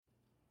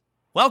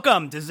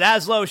Welcome to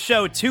Zaslow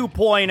Show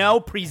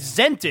 2.0,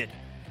 presented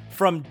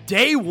from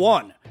day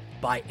one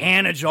by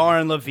Anajar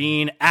and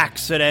Levine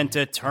Accident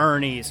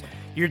Attorneys.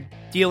 You're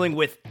dealing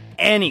with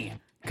any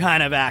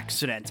kind of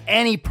accident,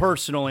 any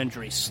personal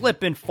injury,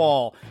 slip and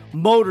fall,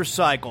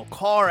 motorcycle,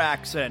 car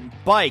accident,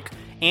 bike.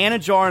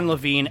 Anajar and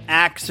Levine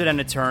Accident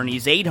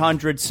Attorneys,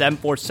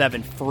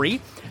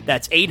 800-747-FREE.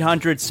 That's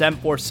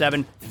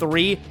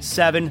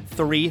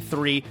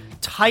 800-747-3733.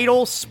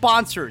 Title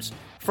sponsors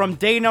from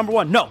day number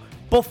one. No,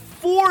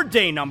 before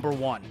day number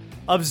one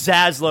of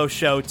Zaslow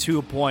Show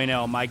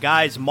 2.0. My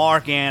guys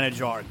Mark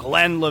Anajar,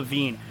 Glenn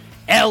Levine,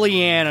 Ellie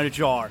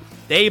Anajar.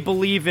 They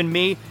believe in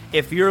me.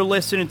 If you're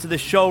listening to the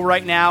show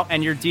right now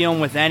and you're dealing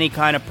with any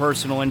kind of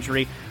personal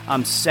injury,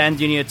 I'm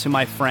sending you to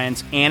my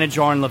friends,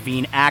 Anajar and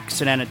Levine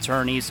Accident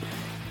Attorneys.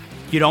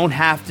 You don't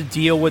have to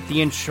deal with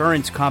the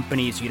insurance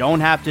companies. You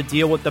don't have to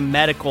deal with the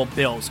medical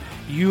bills.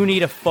 You need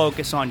to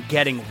focus on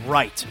getting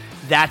right.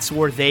 That's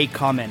where they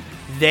come in.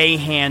 They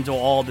handle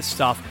all the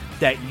stuff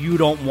that you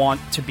don't want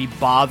to be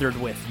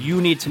bothered with. You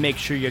need to make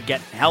sure you're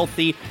getting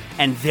healthy,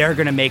 and they're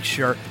going to make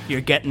sure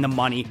you're getting the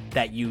money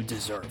that you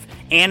deserve.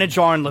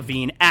 Anajar and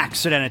Levine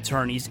Accident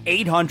Attorneys,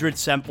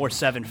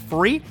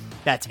 800-747-FREE.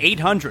 That's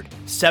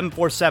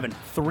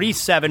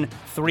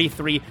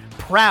 800-747-3733.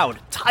 Proud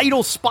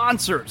title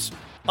sponsors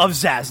of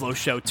Zaslow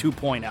Show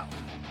 2.0.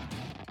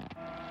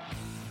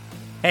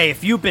 Hey,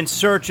 if you've been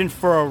searching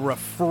for a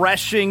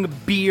refreshing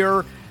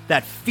beer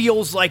that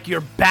feels like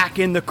you're back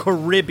in the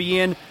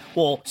Caribbean,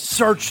 well,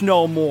 search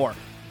no more.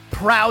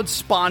 Proud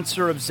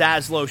sponsor of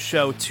Zaslow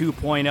Show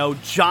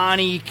 2.0,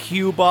 Johnny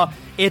Cuba.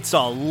 It's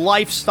a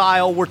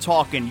lifestyle. We're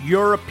talking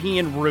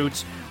European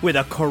roots with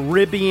a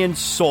Caribbean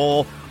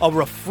soul, a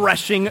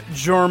refreshing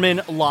German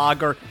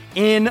lager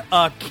in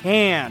a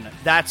can.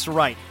 That's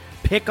right.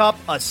 Pick up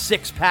a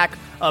six-pack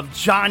of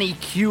Johnny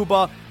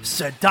Cuba,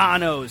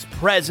 Sedanos,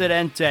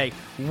 Presidente,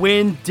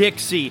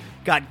 Winn-Dixie.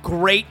 Got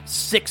great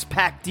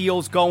six-pack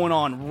deals going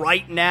on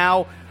right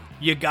now.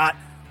 You got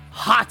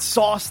hot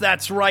sauce,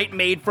 that's right,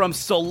 made from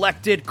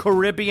selected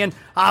Caribbean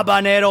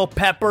habanero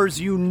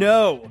peppers. You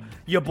know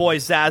your boy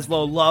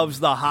Zaslow loves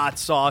the hot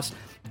sauce.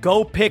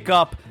 Go pick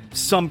up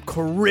some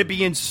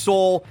Caribbean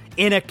soul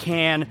in a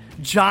can.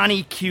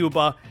 Johnny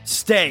Cuba,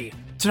 stay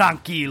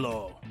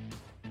tranquilo.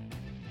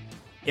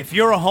 If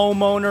you're a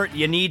homeowner,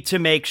 you need to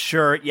make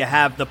sure you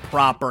have the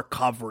proper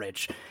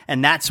coverage.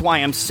 And that's why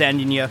I'm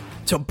sending you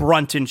to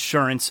Brunt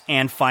Insurance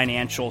and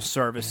Financial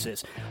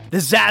Services. The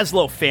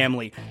Zaslow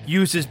family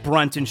uses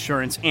Brunt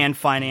Insurance and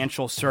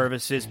Financial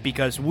Services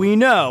because we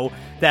know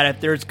that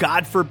if there's,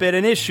 God forbid,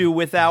 an issue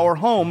with our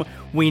home,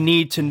 we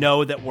need to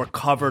know that we're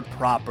covered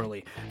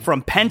properly.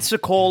 From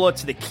Pensacola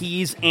to the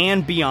Keys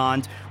and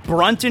beyond,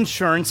 Brunt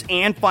Insurance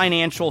and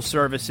Financial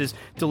Services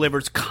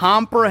delivers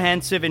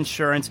comprehensive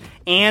insurance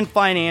and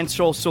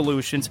financial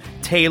solutions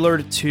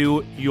tailored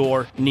to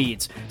your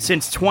needs.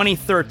 Since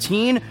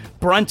 2013,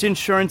 Brunt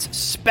Insurance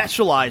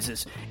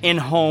specializes in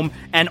home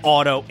and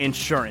auto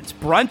insurance.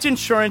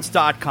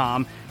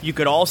 BruntInsurance.com. You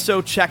could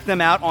also check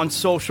them out on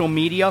social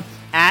media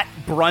at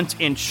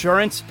Brunt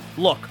Insurance.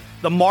 Look,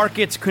 the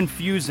market's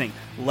confusing.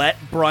 Let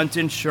Brunt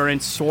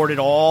Insurance sort it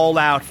all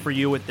out for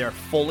you with their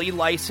fully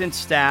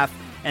licensed staff,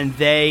 and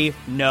they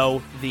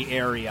know the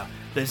area.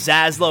 The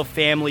Zaslow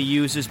family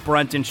uses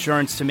Brunt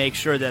Insurance to make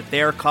sure that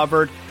they're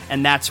covered,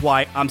 and that's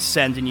why I'm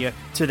sending you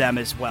to them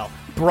as well.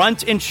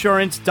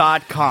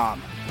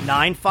 BruntInsurance.com,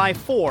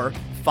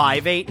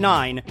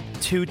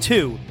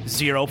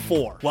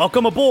 954-589-2204.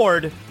 Welcome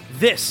aboard.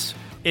 This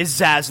is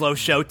Zaslow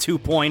Show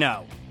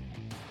 2.0.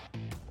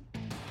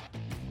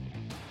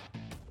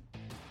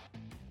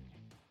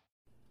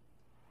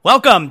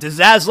 Welcome to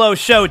Zaslow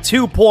Show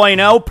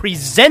 2.0,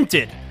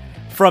 presented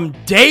from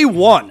day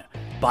one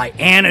by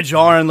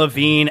Anajar and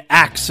Levine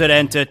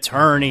Accident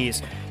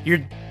Attorneys.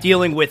 You're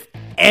dealing with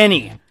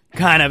any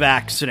kind of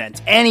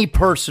accident, any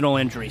personal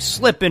injury,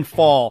 slip and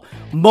fall,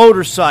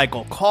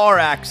 motorcycle, car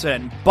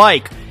accident,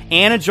 bike.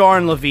 Anajar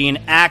and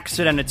Levine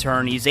Accident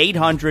Attorneys,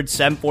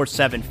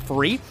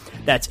 800-747-FREE.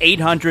 That's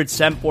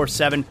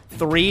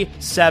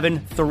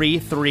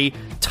 800-747-3733.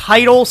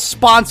 Title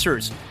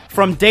sponsors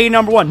from day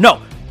number one.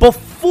 No,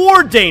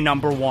 before day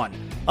number one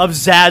of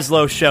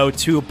Zaslow Show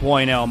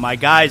 2.0. My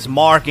guys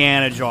Mark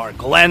Anajar,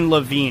 Glenn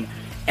Levine,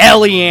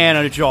 Ellie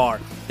Anajar.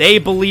 They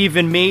believe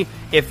in me.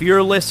 If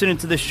you're listening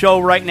to the show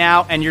right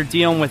now and you're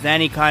dealing with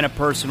any kind of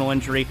personal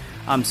injury,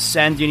 I'm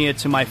sending you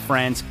to my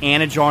friends,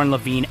 Anajar and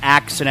Levine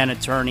Accident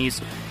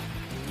Attorneys.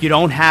 You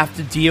don't have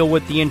to deal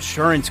with the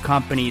insurance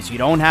companies. You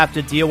don't have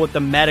to deal with the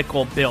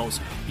medical bills.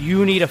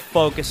 You need to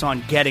focus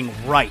on getting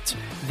right.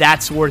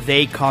 That's where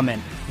they come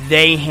in.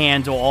 They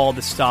handle all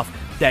the stuff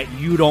that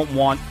you don't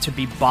want to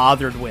be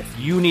bothered with.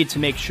 You need to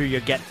make sure you're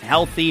getting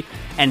healthy,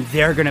 and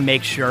they're going to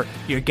make sure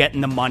you're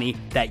getting the money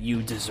that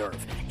you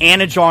deserve.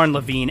 Anajar and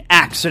Levine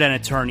Accident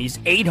Attorneys,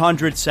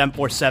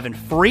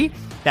 800-747-FREE.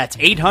 That's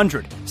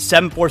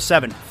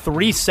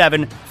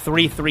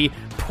 800-747-3733.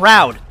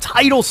 Proud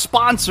title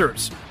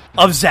sponsors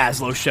of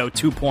Zaslow Show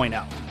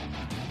 2.0.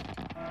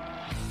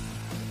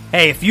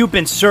 Hey, if you've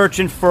been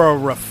searching for a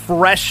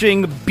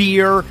refreshing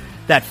beer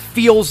that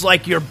feels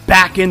like you're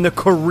back in the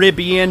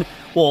Caribbean,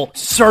 well,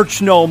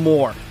 search no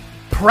more.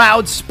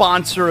 Proud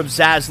sponsor of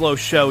Zaslow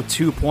Show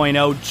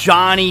 2.0,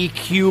 Johnny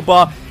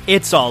Cuba.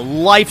 It's a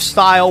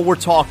lifestyle. We're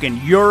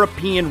talking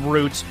European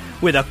roots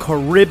with a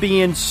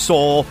Caribbean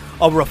soul,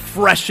 a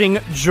refreshing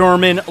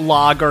German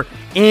lager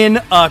in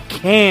a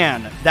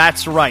can.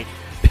 That's right.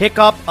 Pick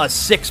up a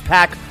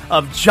six-pack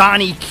of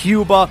Johnny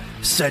Cuba,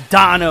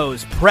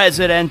 Sedanos,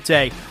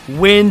 Presidente,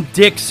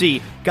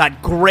 Winn-Dixie.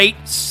 Got great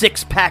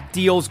six-pack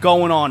deals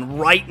going on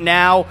right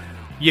now.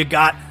 You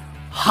got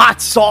hot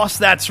sauce,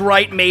 that's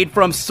right, made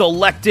from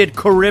selected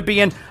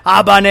Caribbean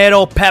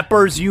habanero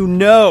peppers. You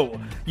know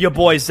your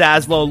boy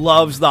Zaslow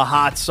loves the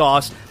hot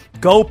sauce.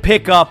 Go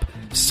pick up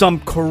some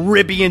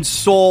Caribbean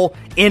soul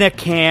in a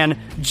can.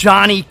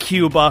 Johnny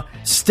Cuba,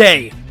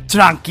 stay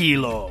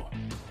tranquilo.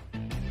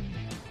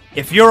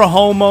 If you're a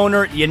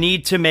homeowner, you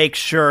need to make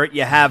sure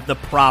you have the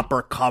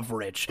proper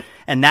coverage.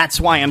 And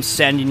that's why I'm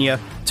sending you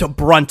to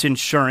Brunt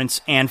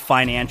Insurance and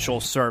Financial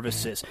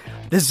Services.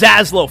 The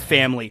Zaslow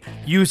family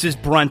uses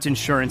Brunt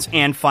Insurance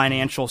and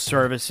Financial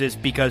Services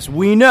because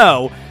we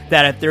know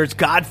that if there's,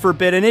 God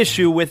forbid, an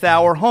issue with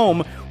our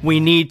home, we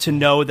need to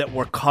know that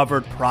we're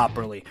covered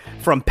properly.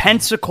 From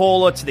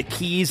Pensacola to the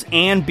Keys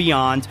and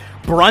beyond,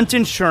 Brunt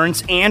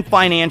Insurance and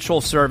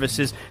Financial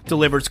Services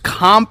delivers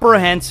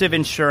comprehensive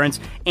insurance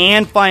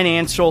and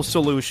financial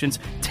solutions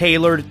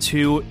tailored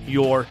to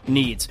your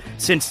needs.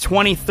 Since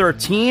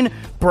 2013,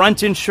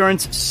 Brunt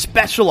Insurance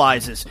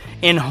specializes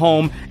in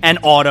home and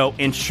auto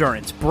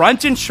insurance.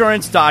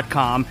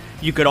 BruntInsurance.com.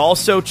 You could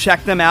also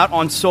check them out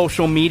on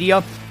social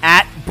media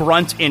at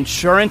Brunt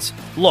Insurance.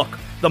 Look,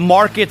 the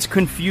market's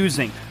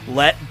confusing.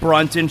 Let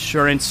Brunt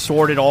Insurance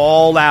sort it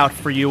all out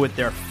for you with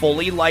their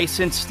fully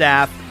licensed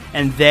staff,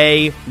 and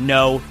they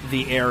know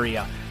the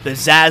area. The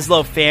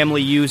Zaslow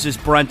family uses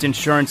Brunt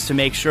Insurance to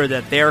make sure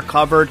that they're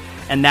covered,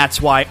 and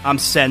that's why I'm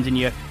sending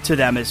you to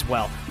them as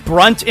well.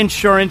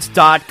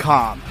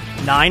 BruntInsurance.com,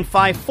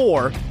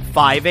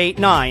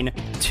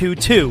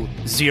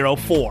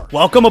 954-589-2204.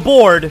 Welcome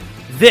aboard.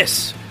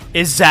 This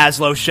is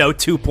Zaslow Show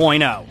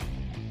 2.0.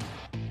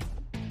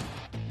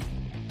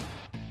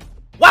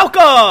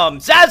 Welcome!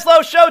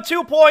 Zaslow Show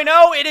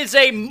 2.0. It is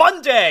a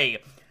Monday,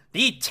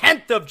 the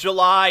 10th of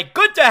July.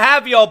 Good to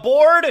have you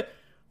aboard.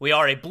 We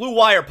are a Blue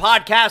Wire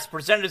podcast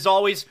presented as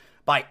always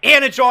by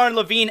Anajar and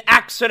Levine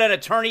Accident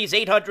Attorneys,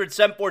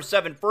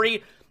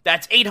 800-747-FREE.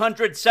 That's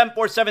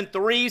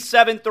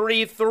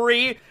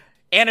 800-747-3733.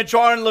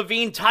 Anajar and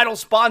Levine, title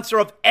sponsor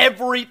of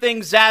everything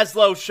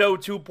Zaslow Show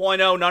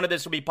 2.0. None of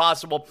this would be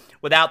possible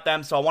without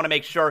them, so I want to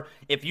make sure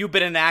if you've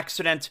been in an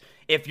accident,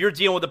 if you're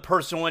dealing with a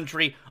personal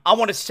injury, I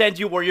want to send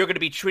you where you're going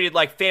to be treated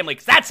like family,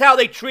 because that's how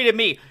they treated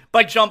me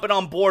by jumping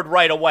on board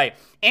right away.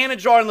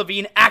 Anajar and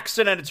Levine,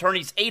 Accident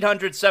Attorneys,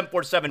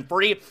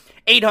 800-747-FREE,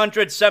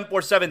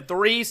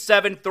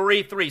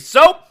 800-747-3733.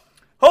 So,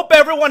 hope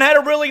everyone had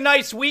a really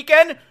nice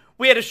weekend.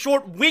 We had a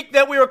short week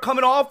that we were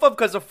coming off of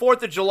because of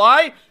 4th of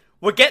July.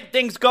 We're getting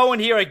things going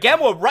here again.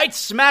 We're right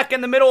smack in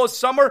the middle of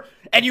summer,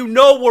 and you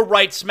know we're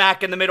right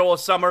smack in the middle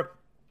of summer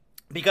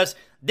because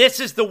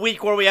this is the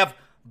week where we have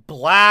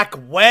Black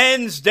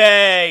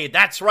Wednesday.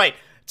 That's right.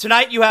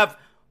 Tonight you have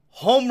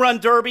Home Run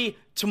Derby.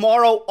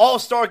 Tomorrow,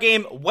 All-Star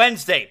Game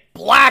Wednesday.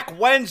 Black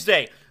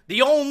Wednesday.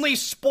 The only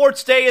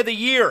sports day of the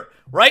year,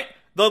 right?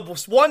 The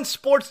one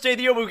sports day of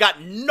the year we've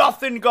got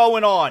nothing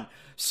going on.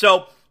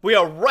 So we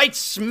are right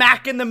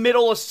smack in the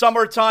middle of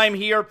summertime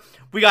here.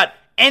 We got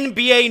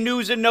NBA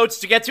news and notes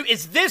to get to.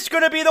 Is this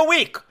going to be the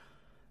week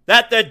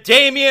that the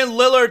Damian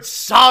Lillard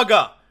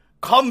saga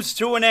comes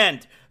to an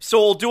end? So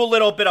we'll do a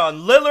little bit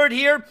on Lillard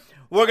here.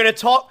 We're going to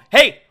talk.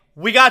 Hey,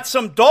 we got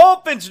some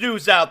Dolphins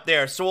news out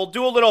there. So we'll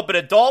do a little bit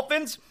of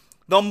Dolphins.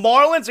 The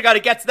Marlins, I got to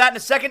get to that in a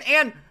second.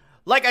 And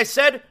like I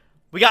said,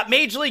 we got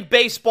Major League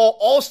Baseball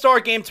All-Star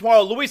Game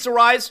tomorrow. Luis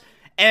Arraez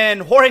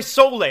and Jorge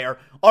Soler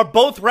are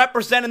both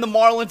representing the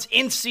Marlins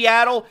in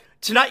Seattle.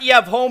 Tonight you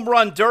have Home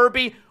Run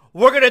Derby.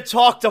 We're going to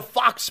talk to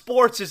Fox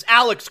Sports'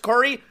 Alex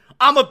Curry.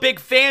 I'm a big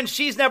fan.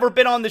 She's never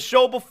been on the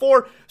show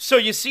before. So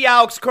you see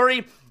Alex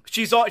Curry.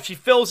 She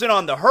fills in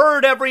on The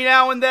Herd every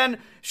now and then.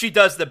 She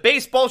does the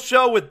baseball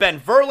show with Ben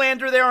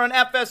Verlander there on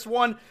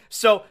FS1.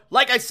 So,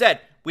 like I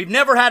said, we've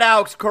never had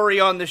Alex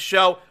Curry on the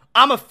show.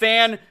 I'm a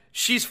fan.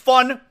 She's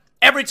fun.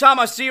 Every time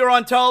I see her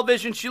on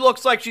television, she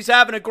looks like she's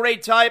having a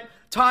great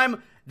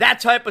time. That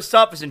type of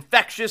stuff is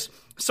infectious.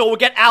 So we'll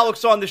get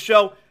Alex on the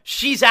show.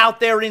 She's out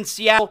there in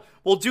Seattle.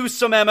 We'll do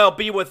some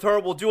MLB with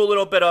her. We'll do a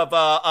little bit of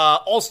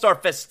All-Star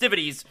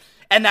festivities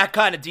and that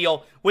kind of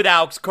deal with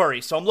Alex Curry.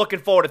 So I'm looking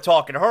forward to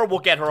talking to her. We'll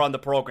get her on the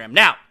program.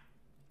 Now,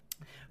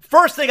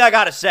 first thing I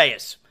got to say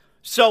is,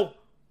 so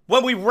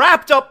when we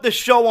wrapped up the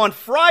show on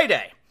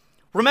Friday,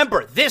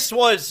 remember, this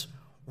was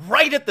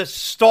right at the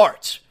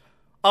start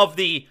of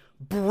the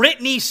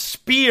Britney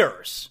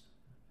Spears,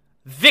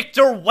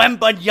 Victor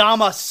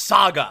Wembanyama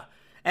saga.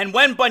 And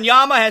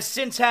Wembanyama has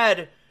since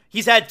had,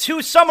 he's had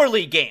 2 Summer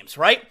League games,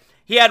 right?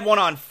 He had one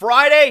on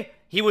Friday.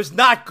 He was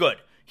not good.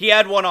 He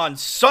had one on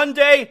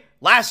Sunday.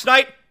 Last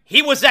night,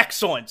 he was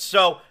excellent.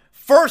 So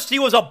first he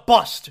was a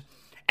bust,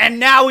 and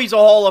now he's a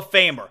Hall of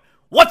Famer.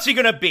 What's he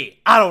gonna be?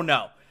 I don't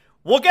know.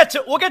 We'll get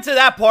to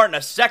that part in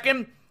a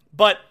second,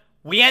 but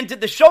we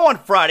ended the show on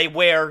Friday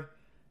where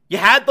you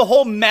had the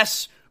whole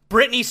mess.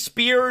 Britney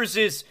Spears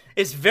is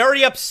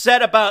very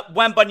upset about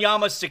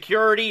Wembanyama's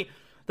security.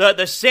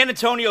 The San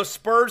Antonio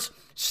Spurs,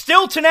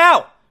 still to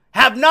now,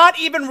 have not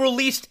even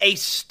released a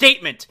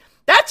statement.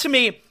 That to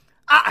me,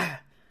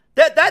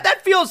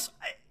 that feels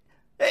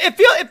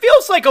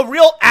like a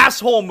real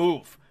asshole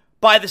move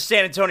by the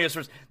San Antonio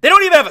Spurs. They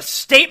don't even have a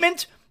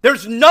statement.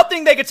 There's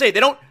nothing they could say. They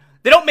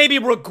don't maybe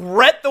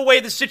regret the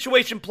way the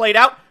situation played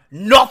out.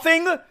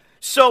 Nothing.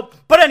 So,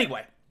 but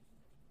anyway,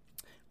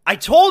 I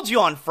told you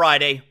on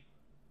Friday,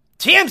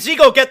 TMZ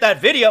go get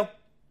that video.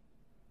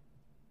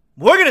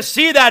 We're going to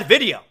see that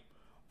video.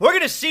 We're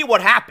going to see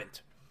what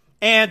happened.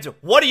 And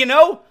what do you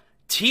know?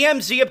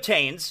 TMZ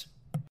obtains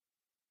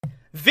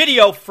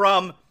video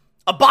from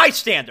a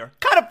bystander,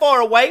 kind of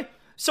far away,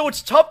 so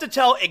it's tough to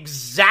tell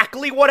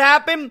exactly what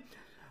happened,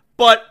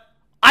 but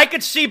I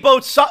could see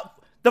both sides.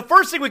 The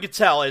first thing we could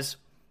tell is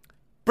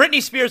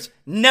Britney Spears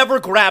never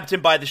grabbed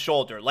him by the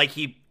shoulder like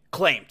he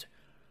claimed.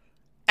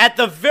 At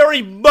the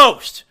very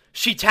most,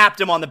 she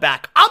tapped him on the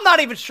back. I'm not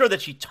even sure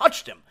that she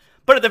touched him,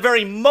 but at the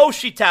very most,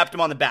 she tapped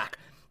him on the back.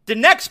 The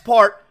next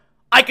part,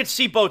 I could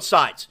see both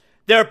sides.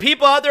 There are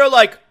people out there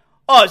like,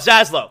 oh,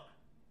 Zaslow,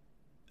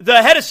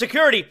 the head of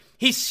security,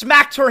 he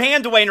smacked her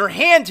hand away and her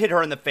hand hit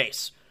her in the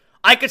face.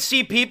 I could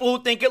see people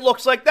who think it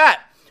looks like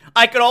that.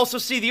 I could also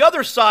see the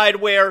other side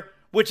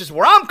which is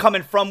where I'm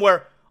coming from,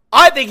 where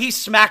I think he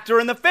smacked her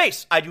in the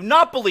face. I do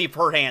not believe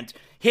her hand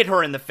hit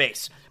her in the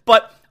face.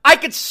 But I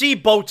could see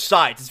both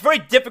sides. It's very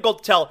difficult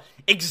to tell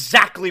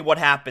exactly what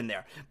happened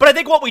there. But I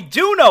think what we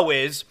do know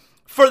is,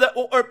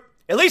 or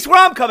at least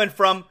where I'm coming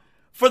from,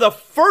 for the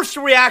first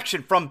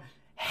reaction from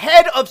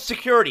head of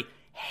security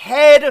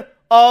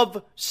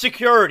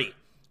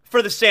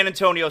for the San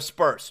Antonio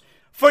Spurs,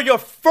 for your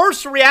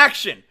first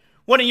reaction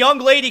when a young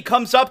lady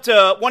comes up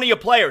to one of your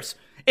players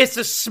is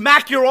to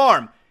smack your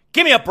arm.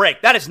 Give me a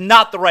break. That is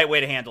not the right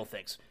way to handle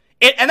things.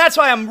 And that's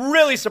why I'm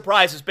really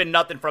surprised there's been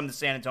nothing from the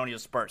San Antonio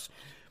Spurs.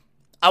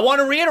 I want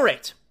to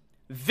reiterate,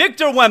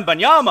 Victor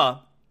Wembanyama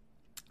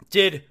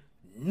did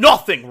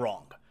nothing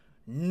wrong.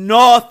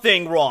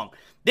 Nothing wrong.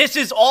 This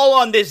is all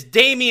on this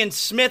Damian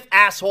Smith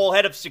asshole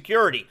head of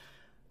security.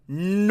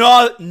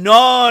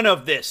 None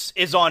of this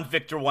is on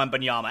Victor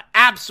Wembanyama.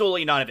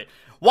 Absolutely none of it.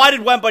 Why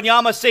did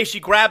Wembanyama say she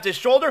grabbed his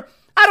shoulder?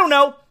 I don't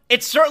know.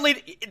 That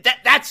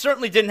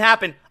certainly didn't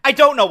happen. I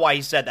don't know why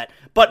he said that.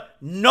 But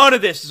none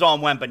of this is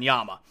on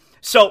Wembanyama.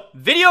 So,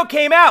 video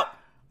came out.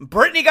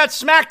 Britney got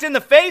smacked in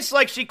the face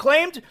like she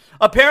claimed.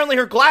 Apparently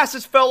her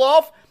glasses fell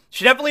off.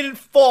 She definitely didn't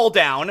fall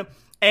down.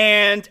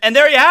 And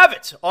there you have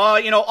it.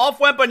 Off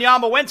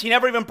Wembanyama went. He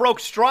never even broke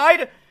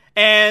stride.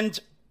 And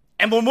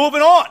we're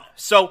moving on.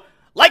 So,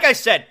 like I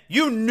said,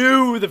 you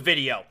knew the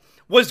video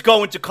was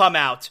going to come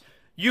out.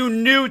 You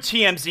knew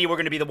TMZ were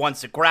going to be the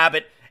ones to grab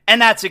it.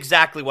 And that's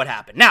exactly what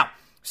happened. Now,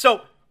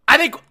 so I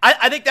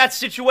think that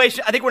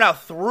situation, I think we're now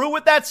through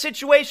with that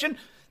situation.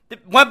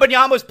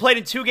 Wembanyama's played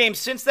in 2 games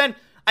since then.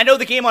 I know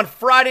the game on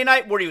Friday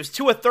night where he was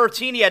 2 of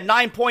 13. He had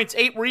 9 points,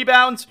 8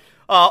 rebounds.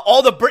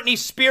 All the Britney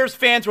Spears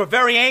fans were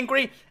very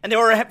angry, and they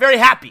were very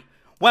happy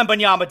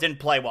Wembanyama didn't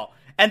play well.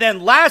 And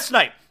then last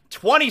night,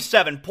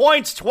 27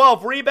 points,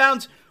 12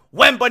 rebounds.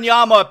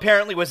 Wembanyama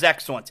apparently was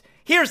excellent.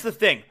 Here's the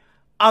thing.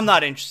 I'm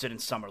not interested in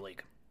Summer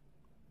League.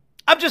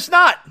 I'm just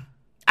not.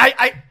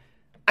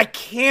 I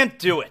can't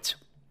do it.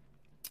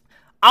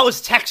 I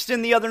was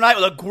texting the other night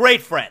with a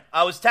great friend.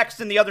 I was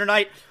texting the other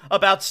night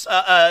about,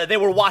 they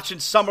were watching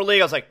Summer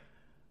League. I was like,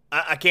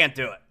 I can't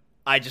do it.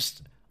 I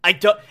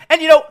don't.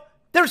 And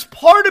there's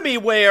part of me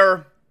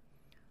where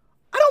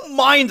I don't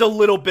mind a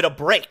little bit of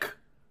break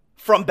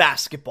from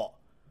basketball.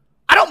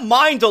 I don't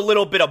mind a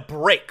little bit of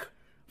break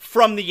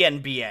from the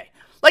NBA.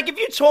 Like if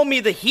you told me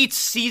the Heat's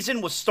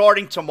season was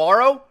starting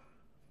tomorrow,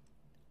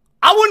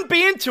 I wouldn't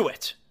be into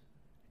it.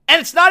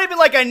 And it's not even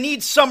like I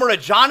need Summer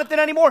of Jonathan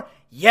anymore.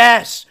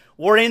 Yes,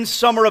 we're in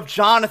Summer of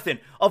Jonathan.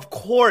 Of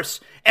course,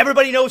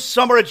 everybody knows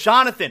Summer of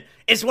Jonathan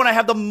is when I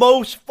have the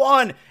most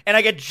fun and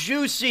I get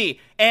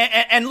juicy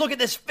and look at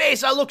this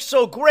face. I look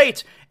so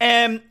great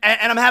and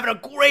I'm having a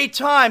great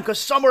time because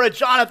Summer of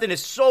Jonathan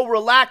is so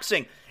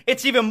relaxing.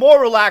 It's even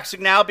more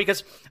relaxing now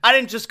because I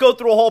didn't just go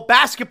through a whole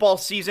basketball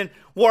season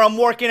where I'm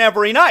working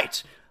every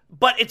night.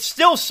 But it's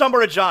still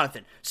Summer of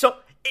Jonathan. So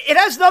it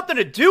has nothing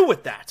to do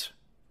with that.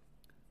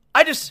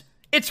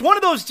 It's one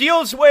of those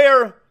deals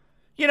where,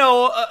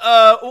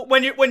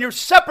 when you're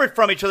separate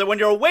from each other, when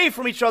you're away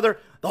from each other,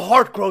 the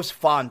heart grows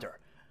fonder.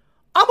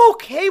 I'm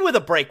okay with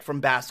a break from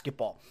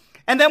basketball.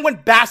 And then when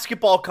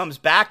basketball comes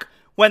back,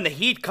 when the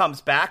Heat comes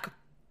back,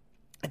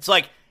 it's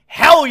like,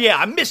 hell yeah,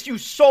 I miss you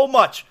so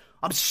much.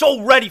 I'm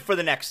so ready for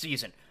the next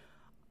season.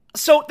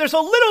 So there's a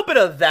little bit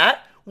of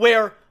that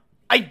where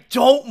I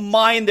don't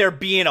mind there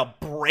being a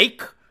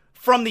break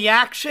from the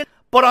action.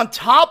 But on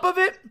top of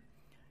it,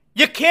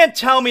 you can't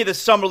tell me the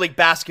Summer League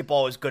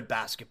basketball is good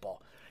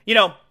basketball.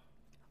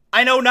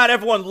 I know not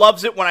everyone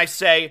loves it when I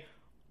say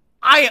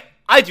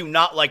I do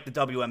not like the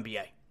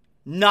WNBA.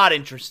 Not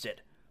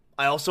interested.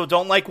 I also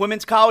don't like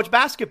women's college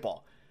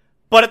basketball.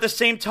 But at the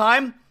same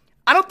time,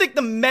 I don't think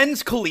the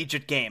men's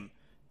collegiate game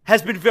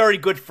has been very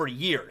good for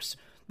years.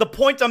 The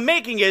point I'm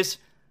making is,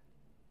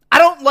 I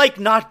don't like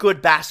not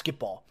good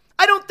basketball.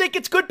 I don't think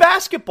it's good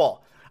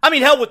basketball. I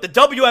mean, hell, with the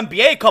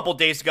WNBA a couple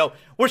days ago,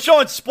 we're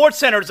showing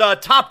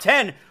SportsCenter's top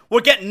 10.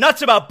 We're getting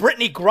nuts about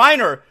Brittany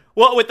Griner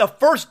with the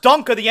first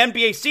dunk of the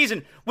NBA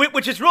season,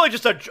 which is really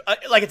just it's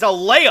a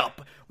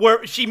layup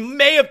where she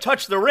may have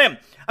touched the rim.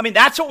 I mean,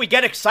 that's what we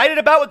get excited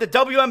about with the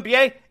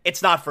WNBA.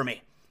 It's not for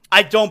me.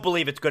 I don't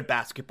believe it's good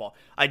basketball.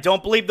 I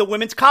don't believe the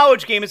women's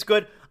college game is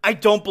good. I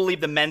don't believe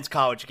the men's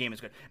college game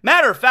is good.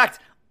 Matter of fact,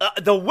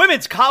 the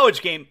women's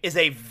college game is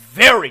a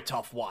very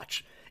tough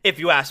watch, if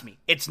you ask me.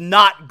 It's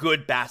not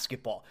good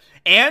basketball.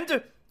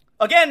 And,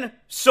 again,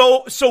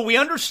 so we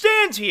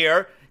understand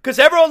here, because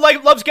everyone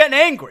loves getting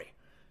angry.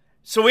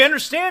 So we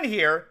understand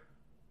here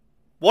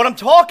what I'm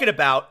talking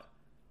about.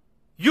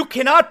 You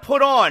cannot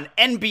put on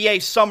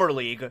NBA Summer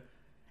League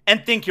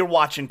and think you're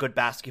watching good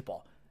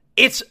basketball.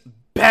 It's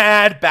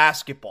bad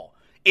basketball.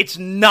 It's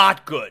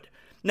not good.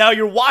 Now,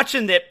 you're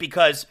watching it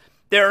because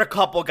there are a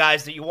couple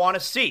guys that you want to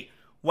see.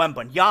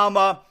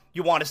 Wembanyama,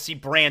 you want to see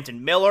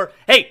Brandon Miller.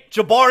 Hey,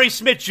 Jabari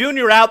Smith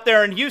Jr. out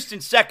there in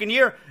Houston, second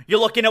year. You're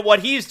looking at what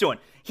he's doing.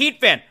 Heat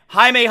fan,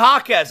 Jaime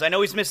Jaquez. I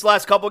know he's missed the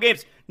last couple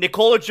games.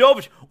 Nikola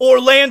Jovic,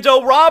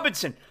 Orlando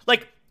Robinson.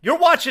 Like, you're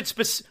watching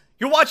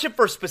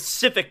for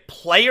specific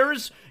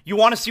players. You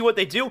want to see what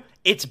they do.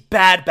 It's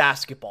bad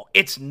basketball.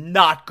 It's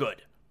not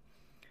good.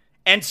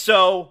 And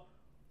so,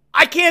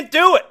 I can't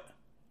do it.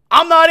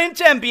 I'm not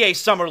into NBA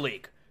Summer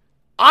League.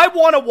 I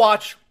want to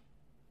watch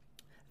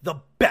the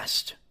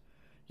best.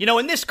 You know,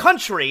 in this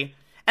country,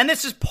 and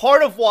this is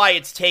part of why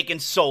it's taken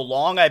so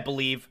long, I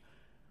believe,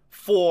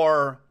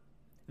 for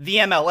the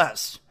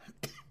MLS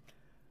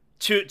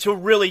to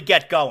really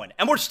get going.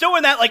 And we're still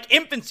in that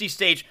infancy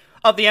stage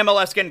of the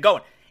MLS getting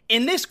going.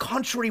 In this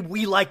country,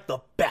 we like the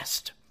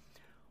best.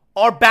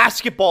 Our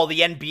basketball, the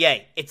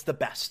NBA, it's the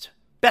best.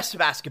 Best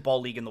basketball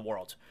league in the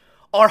world.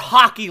 Our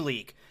hockey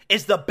league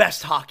is the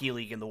best hockey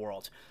league in the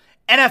world.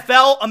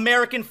 NFL,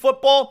 American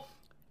football,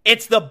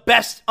 it's the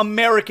best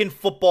American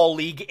football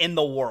league in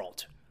the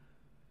world.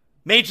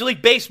 Major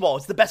League Baseball,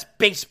 it's the best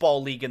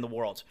baseball league in the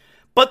world.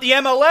 But the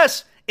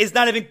MLS is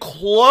not even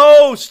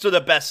close to the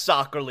best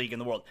soccer league in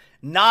the world.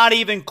 Not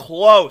even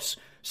close.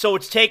 So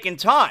it's taking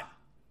time.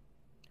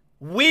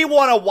 We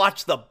want to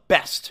watch the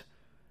best.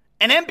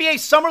 And NBA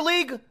Summer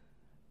League,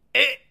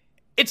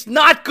 it's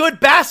not good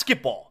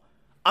basketball.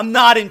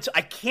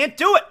 I can't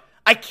do it.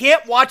 I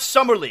can't watch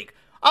Summer League.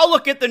 I'll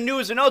look at the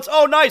news and notes.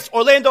 Oh, nice.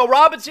 Orlando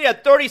Robinson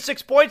had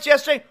 36 points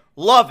yesterday.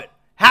 Love it.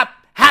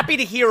 Happy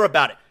to hear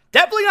about it.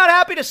 Definitely not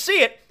happy to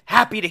see it.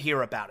 Happy to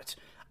hear about it.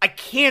 I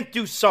can't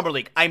do Summer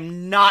League.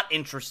 I'm not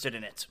interested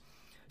in it.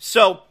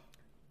 So,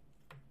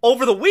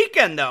 over the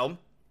weekend, though,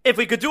 if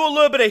we could do a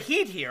little bit of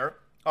heat here,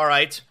 all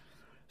right.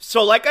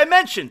 So, like I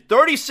mentioned,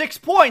 36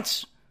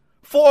 points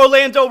for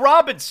Orlando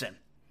Robinson.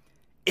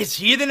 Is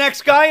he the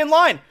next guy in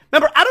line?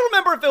 Remember, I don't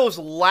remember if it was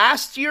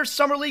last year's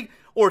Summer League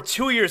or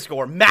 2 years ago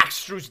where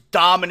Max Strus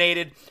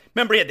dominated.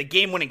 Remember, he had the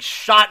game-winning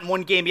shot in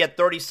one game. He had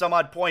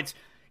 30-some-odd points.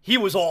 He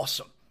was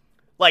awesome.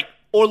 Like,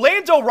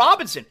 Orlando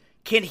Robinson,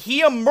 can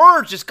he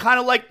emerge as kind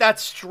of like that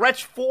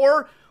stretch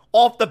four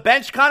off the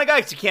bench kind of guy?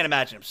 Because you can't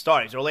imagine him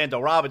starting. He's Orlando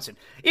Robinson.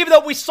 Even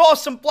though we saw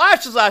some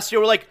flashes last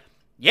year, we're like,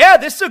 yeah,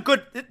 this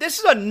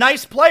is a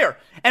nice player.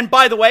 And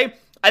by the way,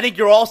 I think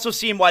you're also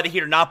seeing why the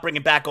Heat are not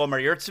bringing back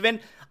Omer Yurtseven.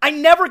 I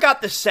never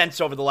got the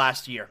sense over the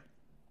last year,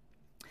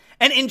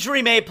 and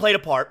injury may have played a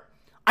part,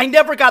 I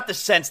never got the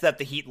sense that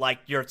the Heat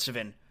liked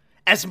Yurtseven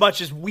as much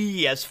as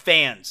we as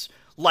fans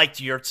liked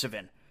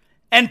Yurtseven.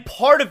 And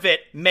part of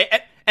it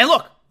and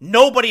look,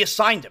 nobody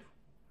assigned him.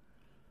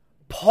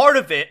 Part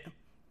of it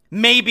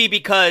may be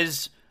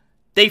because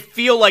they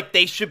feel like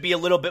they should be a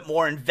little bit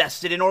more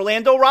invested in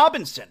Orlando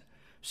Robinson.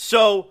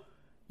 So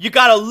you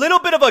got a little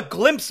bit of a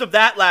glimpse of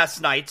that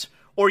last night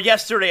or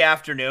yesterday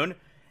afternoon.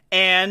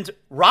 And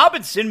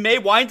Robinson may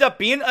wind up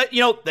being,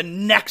 the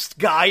next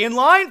guy in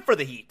line for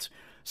the Heat.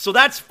 So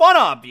that's fun,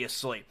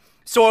 obviously.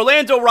 So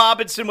Orlando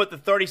Robinson with the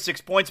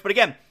 36 points. But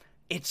again,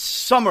 it's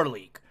Summer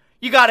League.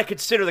 You got to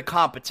consider the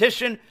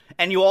competition,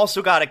 and you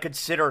also got to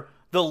consider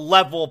the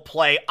level of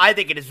play. I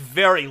think it is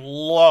very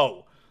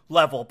low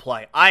level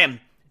play. I am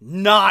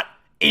not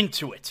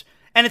into it.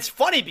 And it's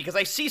funny because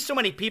I see so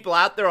many people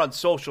out there on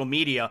social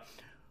media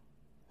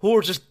who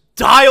are just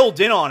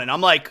dialed in on it.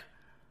 I'm like,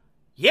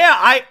 yeah,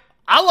 I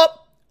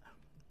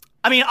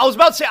was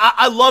about to say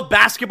I love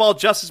basketball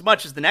just as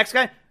much as the next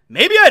guy.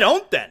 Maybe I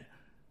don't then.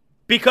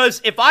 Because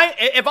if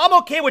I'm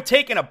okay with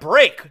taking a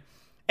break,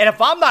 and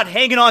if I'm not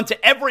hanging on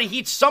to every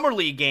Heat Summer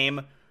League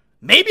game,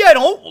 maybe I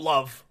don't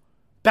love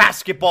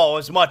basketball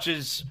as much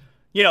as,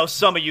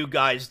 some of you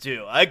guys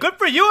do. Good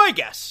for you, I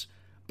guess.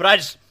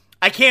 But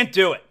I can't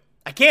do it.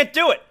 I can't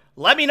do it.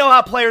 Let me know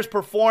how players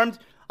performed.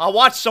 I'll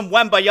watch some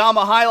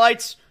Wembanyama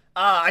highlights.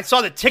 I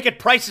saw the ticket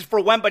prices for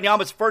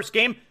Wembanyama's first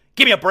game.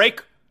 Give me a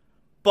break.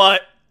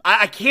 But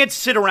I can't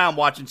sit around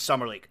watching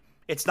Summer League.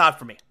 It's not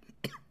for me.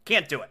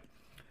 Can't do it.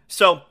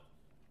 So,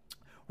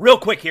 real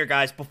quick here,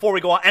 guys, before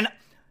we go on. And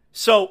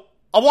so,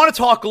 I want to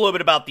talk a little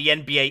bit about the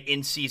NBA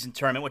in-season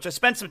tournament, which I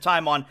spent some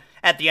time on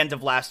at the end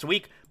of last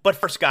week. But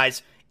first,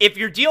 guys, if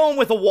you're dealing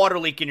with a water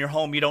leak in your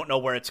home, you don't know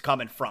where it's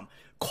coming from.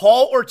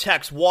 Call or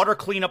text Water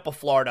Cleanup of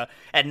Florida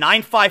at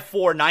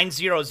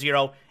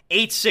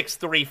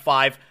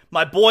 954-900-8635.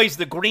 My boys,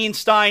 the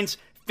Greensteins,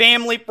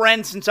 family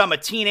friends since I'm a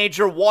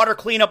teenager. Water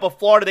Cleanup of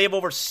Florida, they have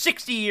over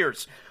 60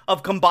 years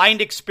of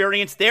combined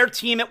experience. Their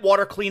team at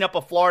Water Cleanup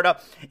of Florida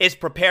is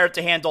prepared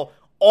to handle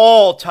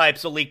all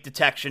types of leak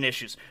detection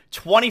issues.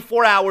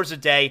 24 hours a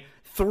day,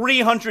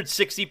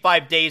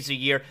 365 days a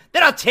year.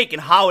 They're not taking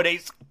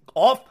holidays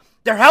off.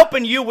 They're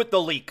helping you with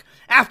the leak.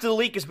 After the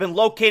leak has been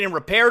located and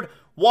repaired,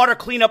 Water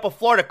Cleanup of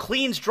Florida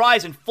cleans,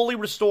 dries, and fully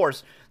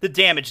restores the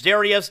damaged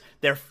areas.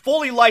 They're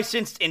fully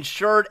licensed,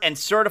 insured, and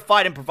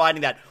certified in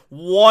providing that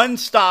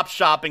one-stop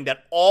shopping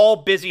that all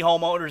busy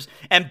homeowners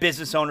and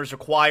business owners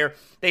require.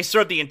 They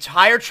serve the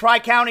entire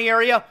Tri-County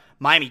area,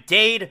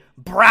 Miami-Dade,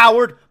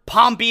 Broward,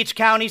 Palm Beach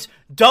counties,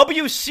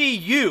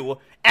 WCUFL.com,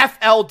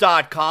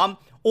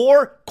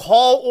 or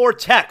call or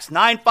text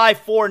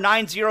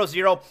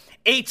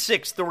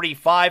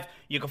 954-900-8635.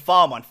 You can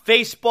follow them on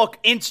Facebook,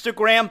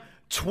 Instagram,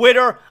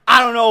 Twitter. I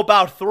don't know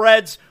about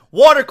Threads.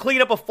 Water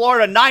Cleanup of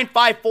Florida,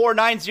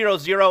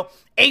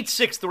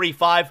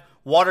 954-900-8635.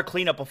 Water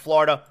Cleanup of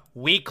Florida.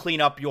 We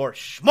clean up your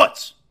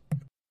schmutz.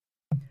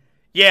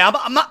 Yeah,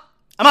 I'm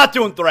not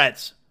doing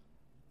Threads.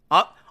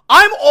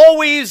 I'm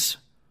always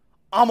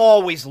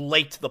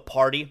late to the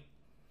party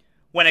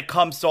when it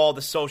comes to all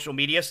the social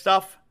media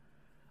stuff.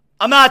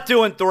 I'm not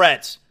doing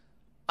Threads.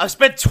 I've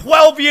spent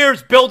 12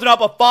 years building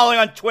up a following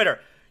on Twitter.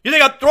 You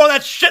think I'm throwing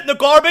that shit in the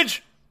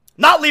garbage?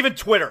 Not leaving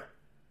Twitter.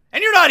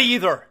 And you're not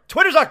either.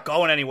 Twitter's not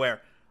going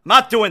anywhere. I'm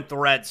not doing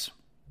Threads.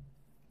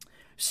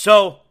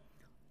 So,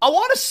 I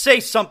want to say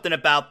something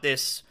about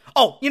this.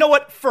 Oh, you know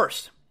what?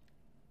 First,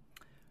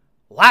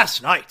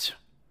 last night,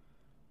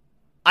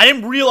 I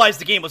didn't realize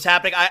the game was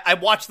happening. I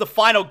watched the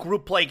final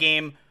group play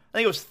game. I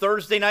think it was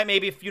Thursday night,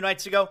 maybe a few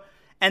nights ago.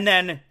 And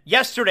then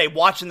yesterday,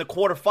 watching the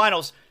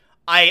quarterfinals,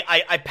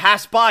 I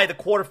passed by the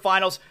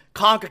quarterfinals,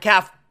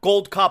 CONCACAF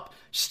Gold Cup,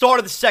 start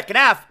of the second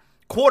half,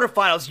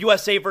 quarterfinals,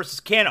 USA versus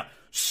Canada.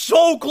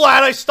 So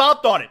glad I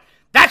stopped on it.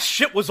 That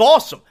shit was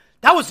awesome.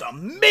 That was an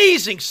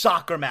amazing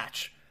soccer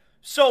match.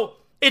 So,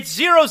 it's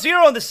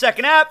 0-0 in the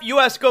second half.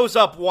 U.S. goes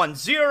up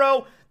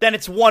 1-0. Then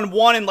it's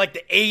 1-1 in like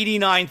the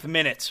 89th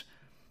minute.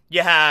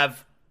 You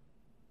have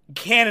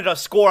Canada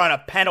score on a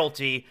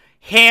penalty.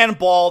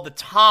 Handball, the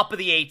top of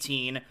the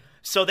 18.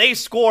 So they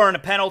score on a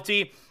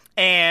penalty.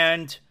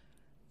 And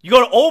you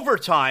go to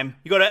overtime.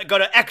 You go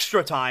to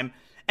extra time.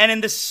 And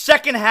in the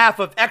second half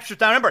of extra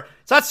time, remember,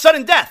 it's not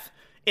sudden death.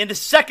 In the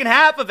second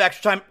half of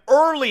extra time,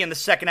 early in the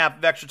second half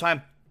of extra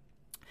time,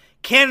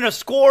 Canada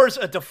scores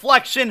a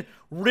deflection.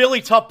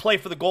 Really tough play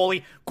for the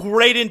goalie.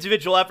 Great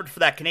individual effort for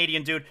that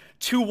Canadian dude.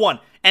 2-1.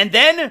 And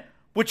then,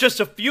 with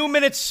just a few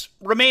minutes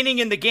remaining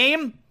in the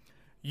game,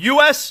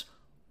 U.S.,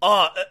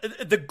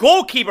 the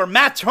goalkeeper,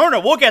 Matt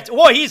Turner,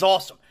 he's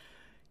awesome.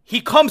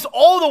 He comes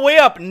all the way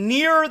up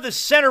near the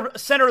center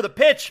of the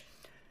pitch.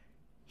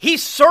 He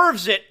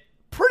serves it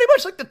pretty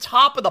much like the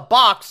top of the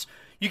box.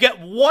 You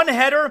get one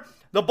header.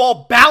 The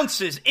ball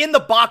bounces in the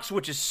box,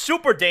 which is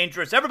super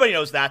dangerous. Everybody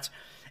knows that.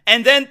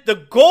 And then the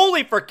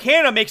goalie for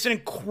Canada makes an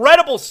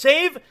incredible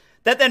save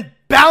that then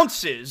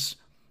bounces.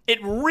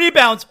 It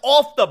rebounds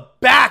off the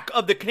back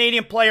of the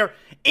Canadian player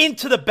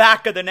into the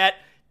back of the net.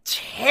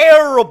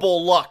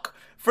 Terrible luck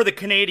for the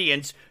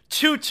Canadians.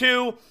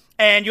 2-2,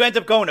 and you end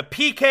up going to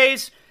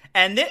PKs.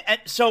 And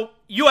so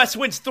U.S.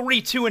 wins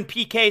 3-2 in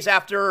PKs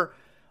after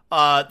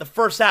the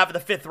first half of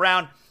the fifth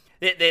round.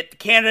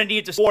 Canada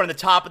needed to score in the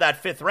top of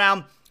that fifth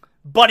round.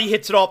 Buddy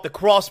hits it off the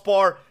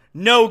crossbar.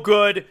 No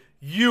good.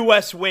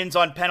 U.S. wins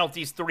on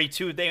penalties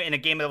 3-2 in a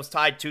game that was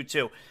tied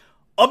 2-2.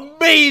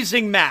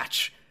 Amazing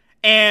match.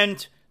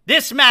 And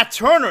this Matt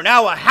Turner,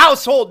 now a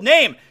household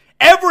name.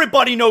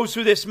 Everybody knows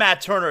who this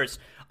Matt Turner is.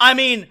 I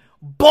mean,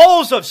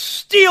 balls of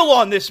steel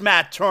on this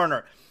Matt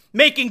Turner.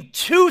 Making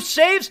 2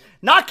 saves,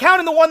 not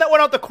counting the one that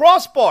went out the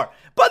crossbar.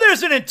 But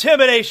there's an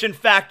intimidation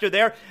factor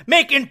there.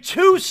 Making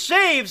 2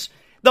 saves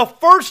the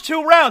first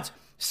 2 rounds.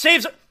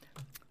 Saves.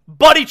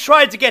 Buddy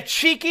tried to get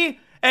cheeky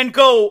and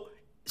go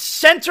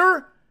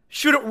center,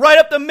 shoot it right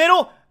up the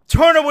middle.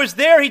 Turner was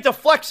there. He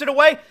deflects it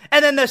away.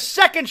 And then the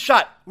second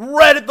shot,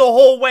 read it the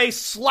whole way,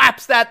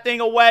 slaps that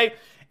thing away.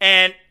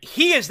 And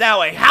he is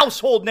now a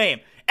household name.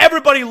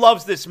 Everybody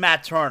loves this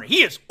Matt Turner.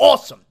 He is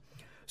awesome.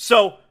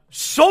 So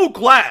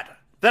glad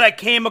that I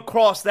came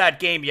across that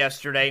game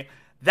yesterday.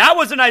 That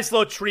was a nice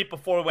little treat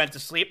before we went to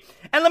sleep.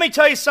 And let me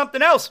tell you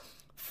something else.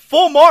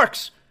 Full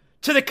marks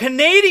to the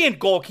Canadian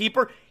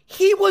goalkeeper.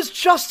 He was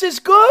just as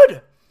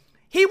good.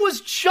 He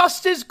was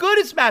just as good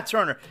as Matt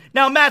Turner.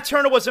 Now, Matt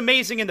Turner was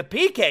amazing in the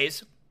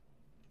PKs.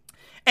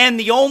 And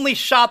the only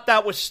shot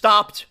that was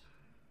stopped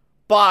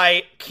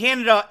by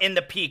Canada in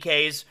the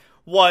PKs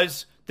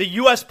was the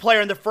U.S.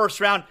 player in the first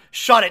round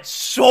shot it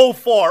so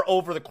far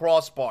over the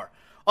crossbar.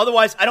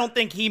 Otherwise, I don't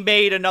think he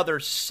made another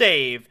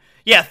save.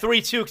 Yeah,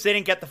 3-2 because they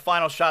didn't get the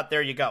final shot.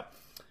 There you go.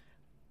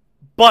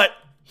 But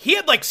he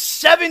had like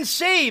 7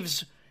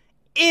 saves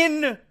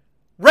in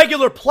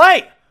regular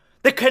play.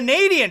 The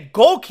Canadian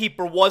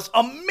goalkeeper was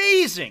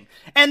amazing.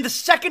 And the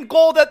second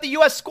goal that the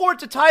U.S. scored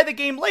to tie the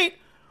game late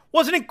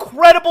was an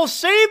incredible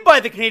save by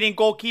the Canadian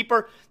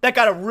goalkeeper that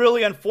got a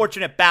really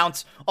unfortunate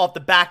bounce off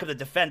the back of the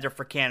defender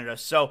for Canada.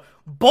 So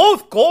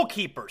both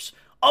goalkeepers,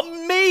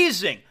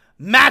 amazing.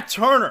 Matt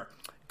Turner,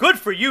 good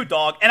for you,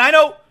 dog. And I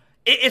know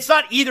it's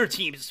not either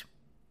team's,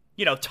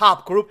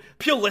 top group.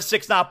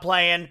 Pulisic's not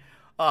playing.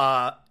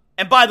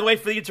 And by the way,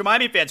 for the Inter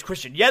Miami fans,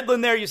 Christian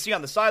Yedlin there you see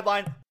on the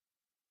sideline.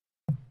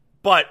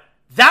 But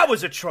that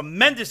was a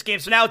tremendous game.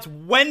 So now it's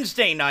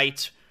Wednesday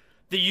night.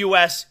 The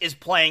U.S. is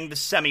playing the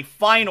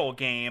semifinal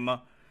game.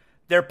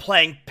 They're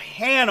playing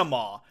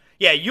Panama.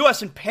 Yeah,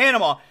 U.S. and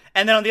Panama.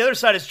 And then on the other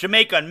side is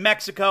Jamaica and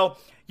Mexico.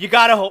 You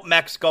got to hope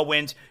Mexico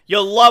wins.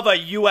 You'll love a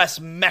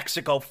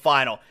U.S.-Mexico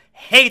final.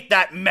 Hate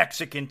that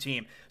Mexican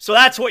team. So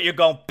that's what you're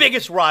going.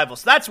 Biggest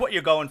rivals. That's what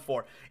you're going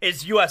for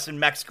is U.S. and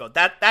Mexico.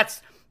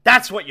 That's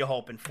what you're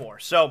hoping for.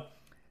 So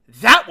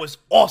that was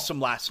awesome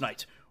last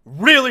night.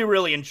 Really,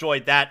 really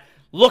enjoyed that.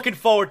 Looking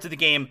forward to the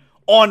game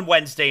on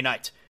Wednesday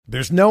night.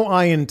 There's no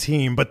I in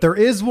team, but there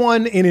is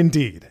one in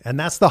Indeed, and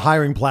that's the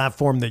hiring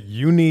platform that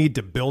you need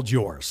to build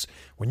yours.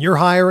 When you're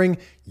hiring,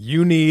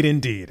 you need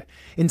Indeed.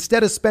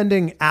 Instead of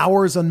spending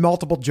hours on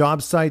multiple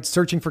job sites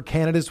searching for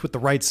candidates with the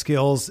right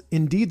skills,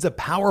 Indeed's a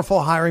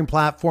powerful hiring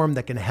platform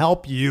that can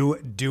help you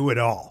do it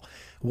all.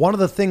 One of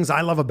the things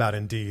I love about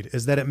Indeed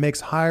is that it makes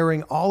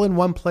hiring all in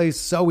one place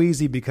so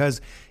easy because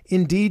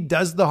Indeed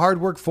does the hard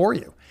work for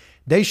you.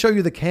 They show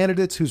you the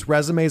candidates whose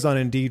resumes on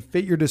Indeed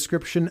fit your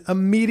description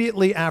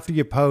immediately after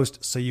you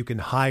post so you can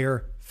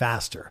hire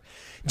faster.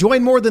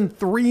 Join more than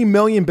 3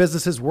 million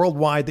businesses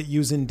worldwide that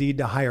use Indeed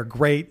to hire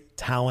great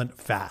talent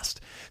fast.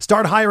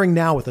 Start hiring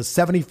now with a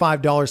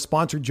 $75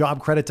 sponsored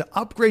job credit to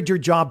upgrade your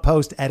job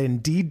post at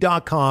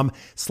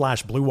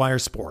Indeed.com/Blue Wire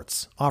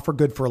Sports. Offer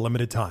good for a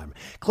limited time.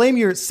 Claim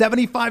your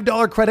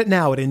 $75 credit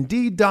now at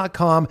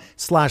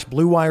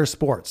Indeed.com/Blue Wire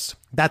Sports.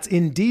 That's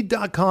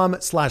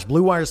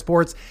Indeed.com/Blue Wire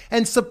Sports,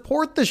 and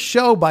support the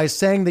show by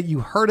saying that you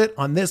heard it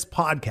on this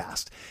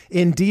podcast.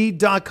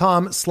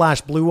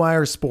 Indeed.com/Blue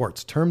Wire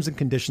Sports. Terms and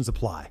conditions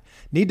apply.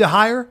 Need to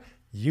hire?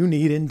 You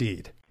need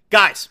Indeed.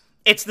 Guys,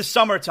 it's the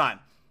summertime.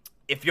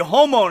 If your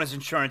homeowner's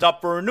insurance up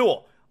for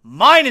renewal,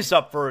 mine is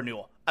up for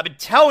renewal. I've been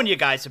telling you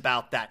guys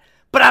about that,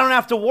 but I don't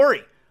have to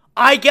worry.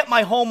 I get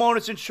my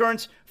homeowner's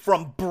insurance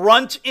from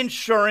Brunt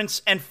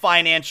Insurance and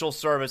Financial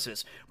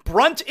Services.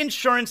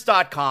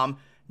 BruntInsurance.com,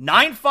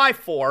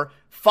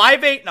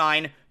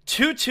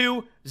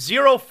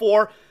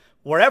 954-589-2204,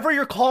 wherever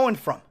you're calling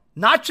from.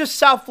 Not just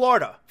South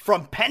Florida,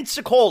 from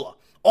Pensacola,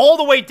 all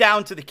the way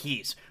down to the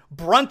Keys.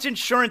 Brunt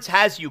Insurance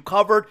has you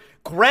covered.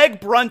 Greg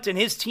Brunt and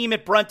his team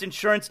at Brunt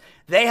Insurance,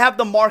 they have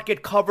the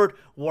market covered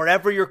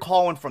wherever you're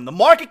calling from. The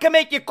market can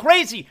make you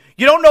crazy.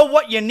 You don't know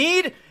what you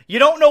need. You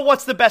don't know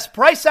what's the best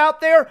price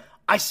out there.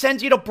 I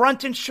send you to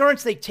Brunt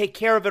Insurance. They take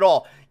care of it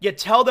all. You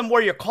tell them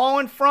where you're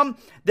calling from.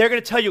 They're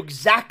going to tell you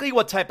exactly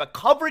what type of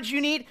coverage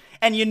you need,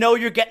 and you know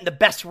you're getting the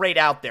best rate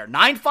out there.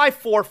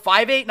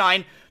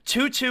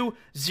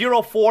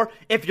 954-589-2204.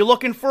 If you're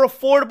looking for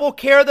affordable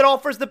care that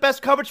offers the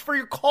best coverage for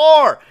your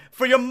car,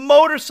 for your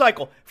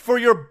motorcycle, for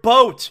your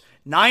boat,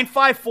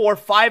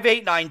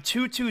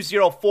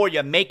 954-589-2204.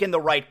 You're making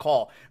the right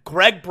call.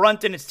 Greg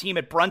Brunt and his team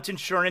at Brunt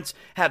Insurance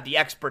have the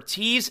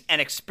expertise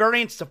and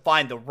experience to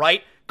find the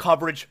right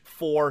coverage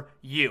for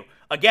you.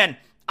 Again,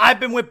 I've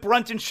been with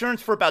Brunt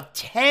Insurance for about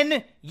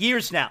 10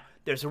 years now.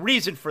 There's a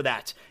reason for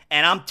that,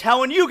 and I'm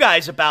telling you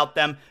guys about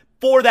them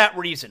for that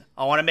reason.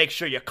 I want to make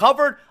sure you're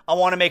covered. I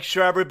want to make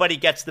sure everybody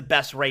gets the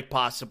best rate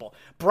possible.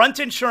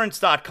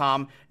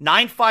 BruntInsurance.com,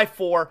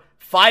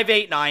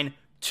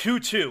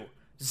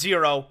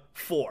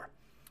 954-589-2204.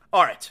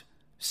 All right,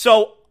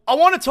 so I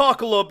want to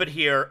talk a little bit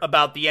here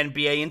about the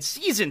NBA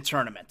in-season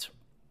tournament.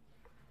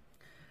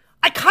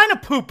 I kind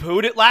of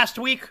poo-pooed it last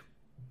week,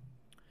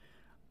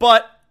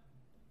 but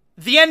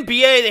the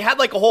NBA, they had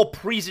like a whole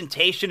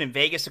presentation in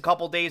Vegas a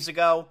couple days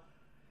ago.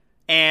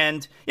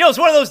 And, it's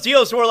one of those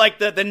deals where like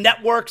the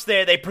networks,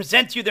 they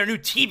present you their new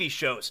TV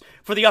shows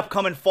for the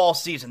upcoming fall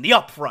season, the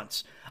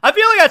upfronts. I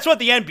feel like that's what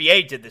the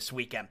NBA did this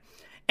weekend.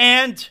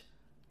 And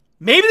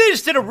maybe they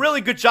just did a really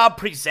good job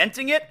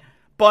presenting it,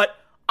 but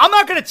I'm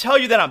not going to tell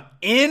you that I'm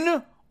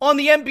in on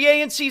the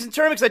NBA in-season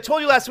tournament because I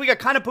told you last week I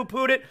kind of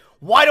poo-pooed it.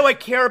 Why do I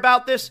care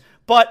about this?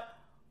 But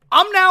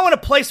I'm now in a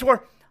place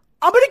where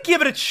I'm going to give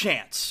it a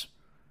chance.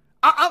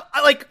 I'm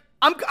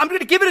going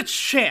to give it a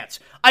chance.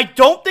 I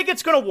don't think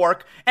it's going to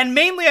work, and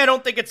mainly I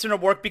don't think it's going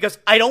to work because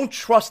I don't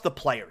trust the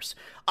players.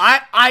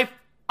 I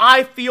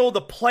feel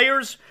the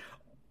players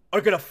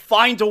are going to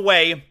find a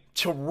way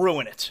to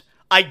ruin it.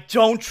 I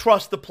don't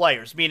trust the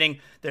players,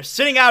 meaning they're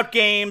sitting out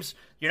games,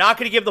 you're not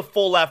going to give the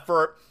full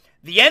effort.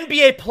 The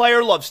NBA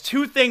player loves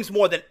two things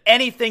more than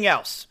anything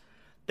else.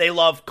 They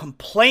love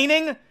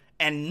complaining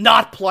and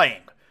not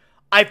playing.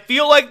 I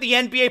feel like the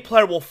NBA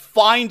player will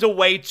find a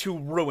way to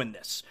ruin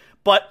this.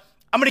 But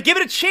I'm going to give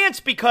it a chance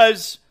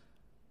because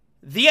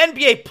the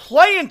NBA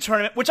play-in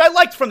tournament, which I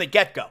liked from the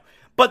get-go,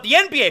 but the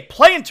NBA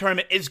play-in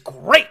tournament is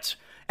great.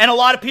 And a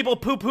lot of people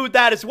poo-pooed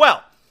that as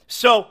well.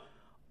 So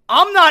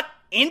I'm not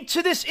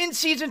into this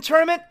in-season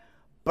tournament,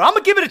 but I'm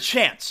going to give it a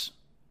chance.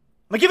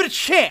 I'm going to give it a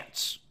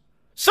chance.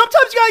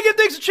 Sometimes you got to give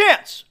things a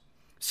chance.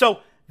 So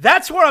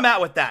that's where I'm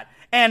at with that.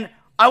 And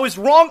I was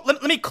wrong.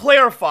 Let me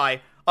clarify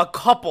a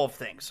couple of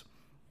things.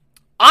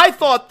 I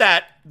thought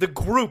that the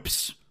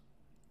groups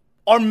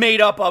are made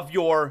up of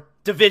your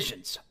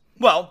divisions.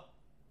 Well,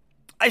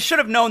 I should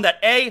have known that,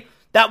 A,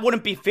 that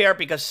wouldn't be fair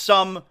because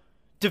some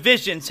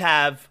divisions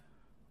have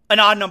an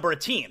odd number of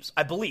teams,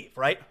 I believe,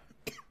 right?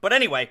 But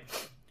anyway,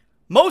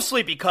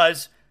 mostly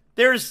because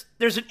there's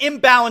an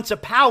imbalance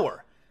of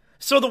power.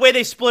 So the way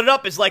they split it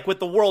up is like with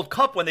the World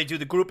Cup when they do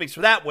the groupings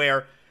for that,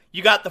 where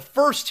you got the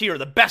first tier,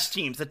 the best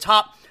teams, the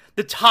top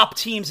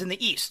teams in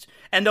the East.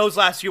 And those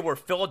last year were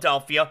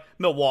Philadelphia,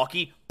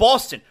 Milwaukee,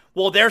 Boston.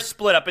 Well, they're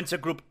split up into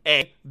Group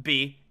A,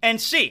 B,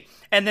 and C.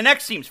 And the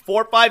next teams,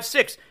 4, 5,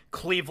 6,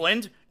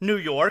 Cleveland, New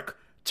York,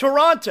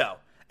 Toronto.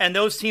 And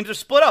those teams are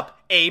split up,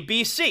 A,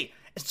 B, C,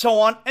 and so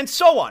on and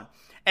so on.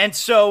 And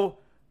so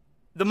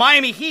the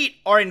Miami Heat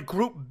are in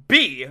Group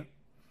B,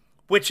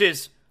 which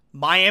is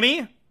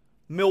Miami,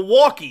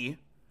 Milwaukee,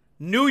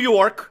 New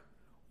York,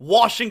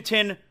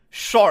 Washington,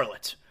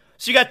 Charlotte.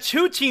 So you got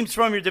 2 teams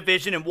from your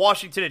division in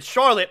Washington and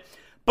Charlotte,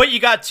 but you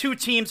got 2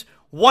 teams,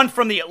 one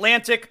from the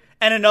Atlantic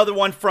and another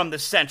one from the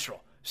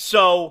Central.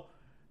 So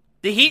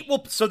the Heat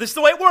so this is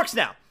the way it works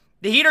now.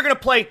 The Heat are going to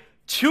play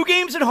 2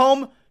 games at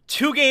home,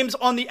 2 games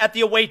at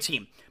the away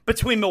team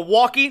between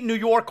Milwaukee, New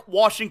York,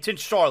 Washington,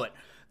 Charlotte.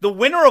 The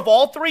winner of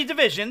all 3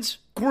 divisions,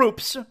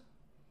 groups,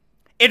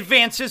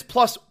 advances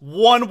plus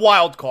 1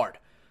 wild card.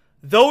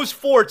 Those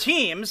 4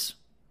 teams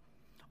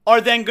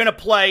are then going to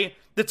play.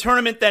 The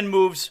tournament then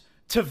moves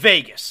to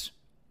Vegas.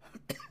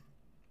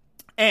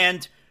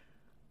 And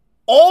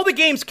all the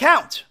games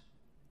count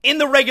in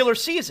the regular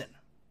season,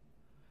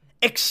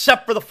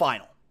 except for the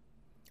final.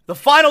 The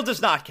final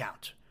does not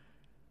count.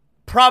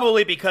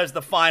 Probably because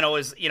the final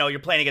is, you're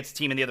playing against a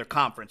team in the other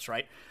conference,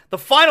 right? The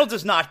final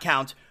does not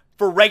count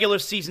for regular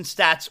season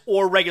stats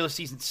or regular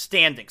season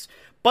standings.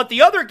 But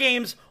the other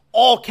games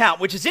all count,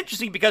 which is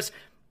interesting because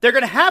they're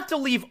going to have to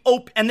leave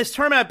open, and this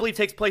tournament, I believe,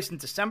 takes place in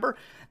December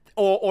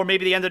or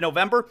maybe the end of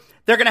November.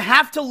 They're going to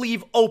have to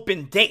leave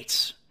open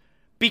dates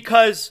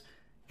because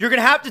you're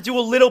going to have to do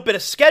a little bit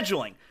of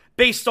scheduling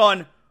based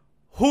on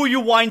who you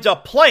wind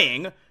up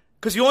playing,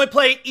 because you only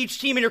play each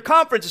team in your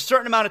conference a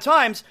certain amount of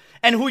times,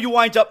 and who you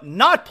wind up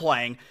not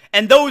playing.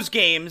 And those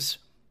games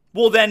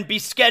will then be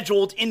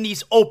scheduled in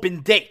these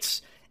open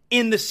dates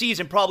in the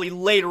season, probably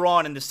later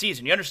on in the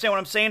season. You understand what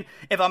I'm saying,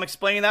 if I'm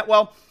explaining that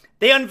well?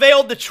 They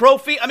unveiled the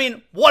trophy. I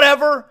mean,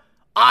 whatever.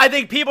 I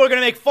think people are going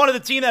to make fun of the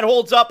team that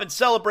holds up and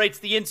celebrates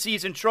the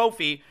in-season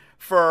trophy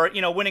for,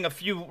 winning a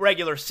few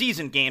regular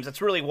season games.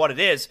 That's really what it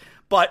is.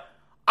 But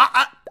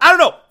I don't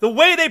know. The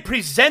way they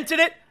presented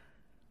it,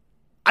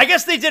 I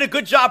guess they did a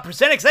good job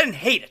presenting because I didn't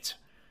hate it.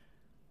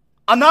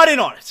 I'm not in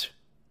on it.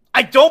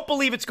 I don't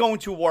believe it's going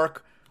to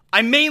work.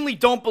 I mainly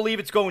don't believe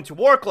it's going to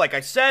work, like I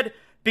said,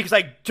 because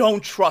I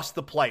don't trust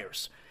the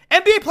players.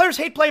 NBA players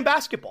hate playing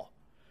basketball.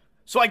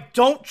 So I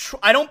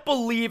don't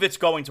believe it's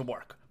going to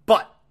work.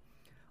 But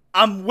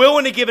I'm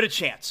willing to give it a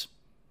chance.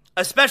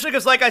 Especially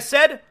because, like I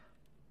said,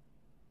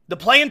 the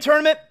play-in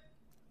tournament,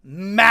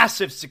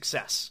 massive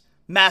success.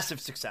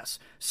 Massive success.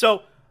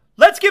 So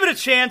let's give it a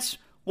chance.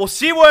 We'll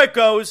see where it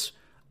goes.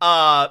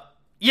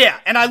 Yeah,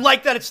 and I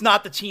like that it's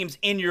not the teams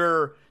in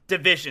your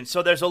division.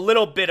 So there's a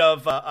little bit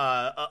of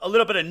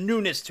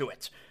newness to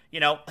it.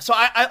 So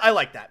I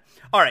like that.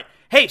 All right.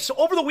 Hey, so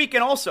over the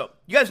weekend also,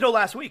 you guys know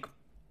last week,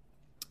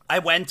 I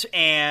went to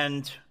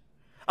the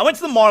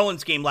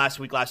Marlins game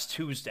last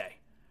Tuesday.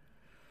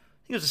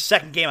 I think it was the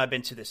second game I've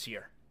been to this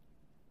year.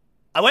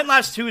 I went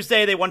last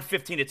Tuesday. They won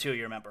 15-2,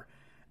 you remember,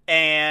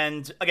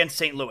 and against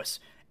St. Louis.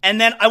 And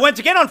then I went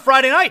again on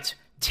Friday night.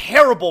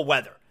 Terrible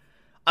weather.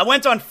 I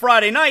went on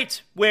Friday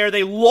night where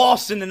they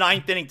lost in the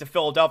 9th inning to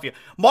Philadelphia.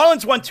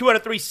 Marlins won 2 out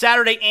of 3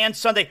 Saturday and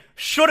Sunday.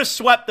 Should have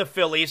swept the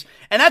Phillies.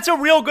 And that's a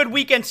real good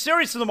weekend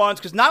series for the Marlins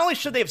because not only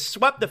should they have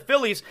swept the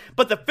Phillies,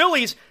 but the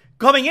Phillies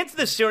coming into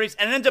this series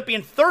and it ended up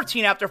being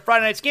 13 after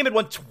Friday night's game had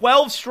won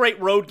 12 straight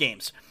road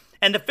games.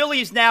 And the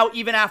Phillies now,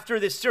 even after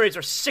this series,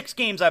 are 6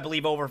 games, I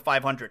believe, over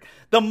 500.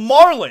 The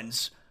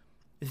Marlins,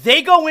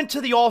 they go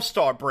into the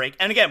All-Star break.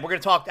 And again, we're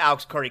going to talk to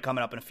Alex Curry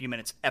coming up in a few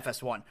minutes,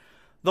 FS1.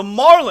 The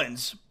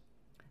Marlins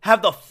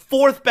have the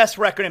 4th best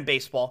record in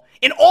baseball,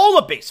 in all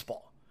of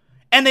baseball.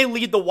 And they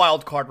lead the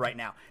wild card right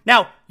now.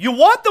 Now, you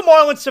want the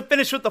Marlins to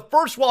finish with the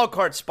first wild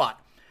card spot.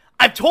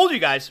 I've told you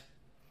guys,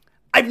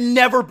 I've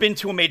never been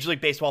to a Major League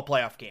Baseball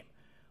playoff game.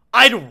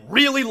 I'd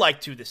really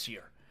like to this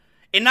year.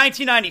 In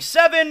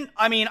 1997,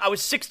 I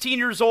was 16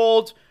 years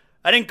old.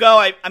 I didn't go.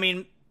 I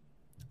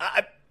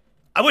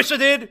wish I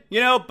did,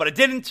 but I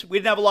didn't. We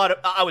didn't have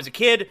I was a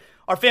kid.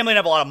 Our family didn't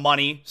have a lot of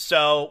money,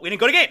 so we didn't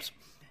go to games.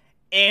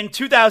 In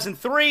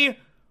 2003,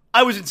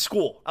 I was in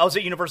school. I was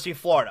at University of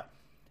Florida.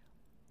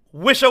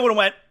 Wish I would have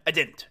went. I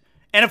didn't.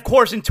 And of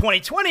course, in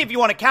 2020, if you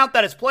want to count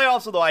that as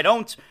playoffs, although I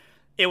don't,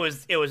 it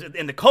was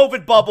in the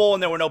COVID bubble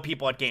and there were no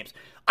people at games.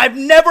 I've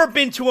never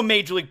been to a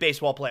Major League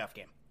Baseball playoff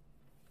game.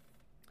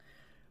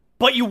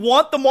 But you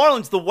want the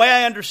Marlins, the way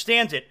I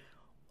understand it,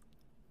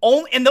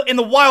 only in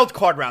the wild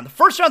card round. The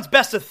first round's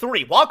best of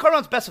 3. Wild card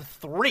round's best of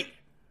 3.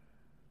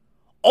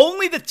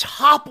 Only the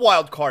top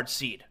wild card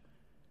seed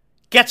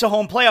gets a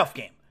home playoff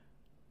game.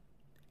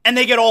 And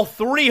they get all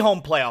 3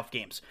 home playoff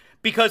games.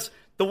 Because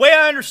the way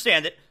I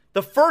understand it,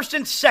 the first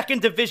and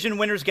second division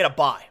winners get a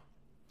bye.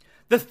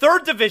 The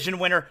third division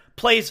winner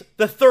plays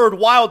the third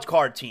wild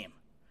card team.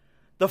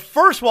 The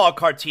first wild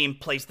card team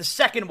plays the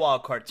second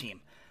wild card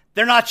team.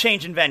 They're not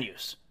changing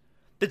venues.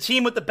 The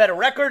team with the better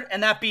record,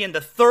 and that being the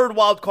third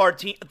wild card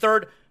team,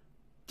 third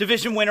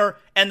division winner,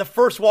 and the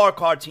first wild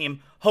card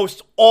team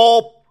host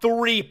all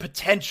 3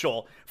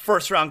 potential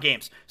first round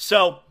games.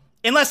 So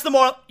unless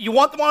you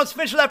want the Marlins to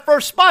finish with that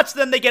first spot, so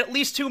then they get at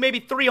least 2, maybe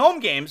 3 home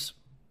games.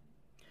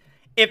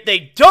 If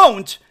they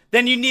don't,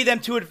 then you need them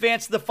to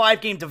advance to the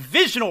 5-game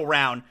divisional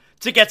round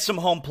to get some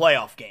home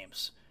playoff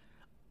games.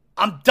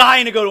 I'm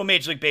dying to go to a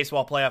Major League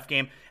Baseball playoff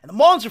game. And the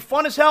Marlins are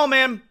fun as hell,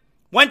 man.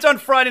 Went on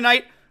Friday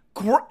night.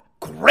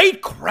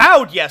 Great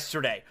crowd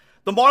yesterday.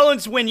 The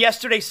Marlins win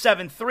yesterday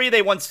 7-3.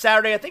 They won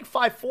Saturday, I think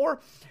 5-4.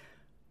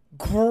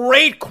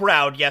 Great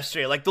crowd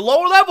yesterday. Like the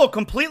lower level,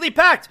 completely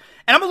packed.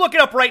 And I'm going to look it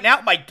up right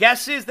now. My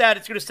guess is that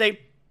it's going to say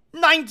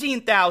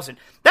 19,000.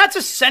 That's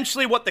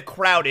essentially what the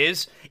crowd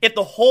is. If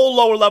the whole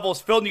lower level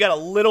is filled and you got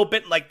a little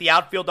bit like the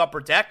outfield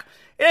upper deck,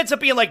 it ends up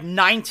being like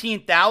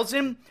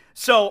 19,000.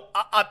 So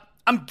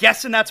I'm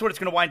guessing that's what it's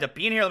going to wind up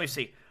being here. Let me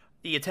see.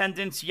 The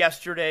attendance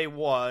yesterday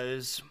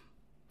was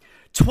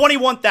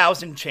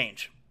 21,000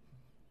 change.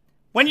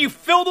 When you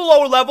fill the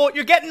lower level,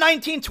 you're getting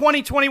 19,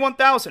 20,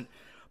 21,000.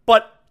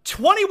 But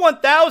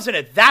 21,000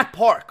 at that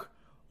park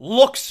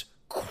looks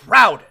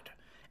crowded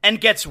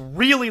and gets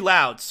really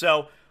loud.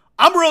 So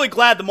I'm really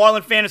glad the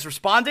Marlin fan is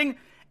responding.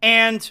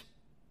 And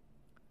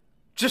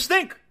just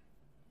think,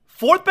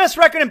 4th best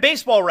record in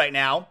baseball right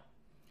now.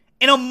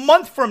 In a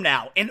month from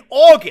now, in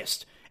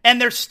August, and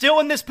they're still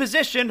in this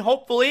position,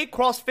 hopefully,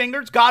 cross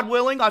fingers, God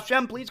willing,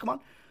 Hashem, please, come on.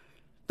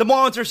 The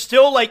Marlins are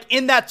still like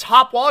in that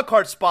top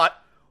wildcard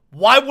spot.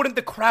 Why wouldn't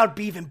the crowd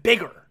be even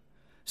bigger?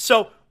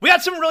 So we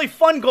got some really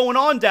fun going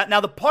on.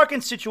 Now, the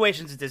parking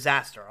situation's a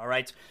disaster, all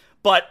right?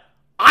 But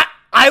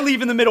I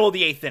leave in the middle of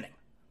the 8th inning.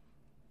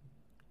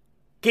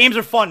 Games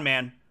are fun,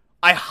 man.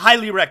 I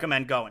highly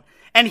recommend going.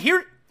 And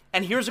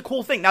here's a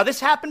cool thing. Now, this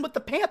happened with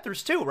the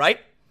Panthers too, right?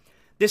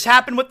 This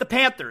happened with the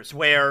Panthers,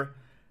 where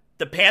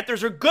the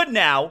Panthers are good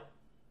now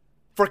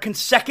for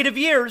consecutive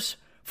years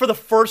for the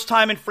first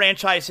time in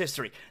franchise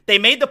history. They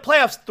made the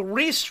playoffs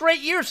 3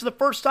 straight years for the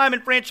first time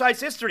in franchise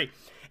history.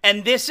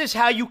 And this is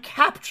how you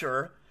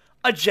capture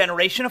a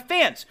generation of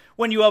fans,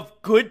 when you have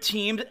good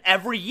teams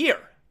every year.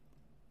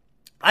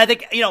 I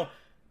think,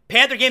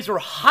 Panther games were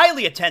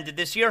highly attended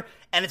this year,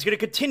 and it's going to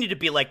continue to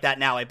be like that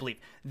now, I believe.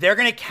 They're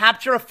going to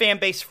capture a fan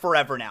base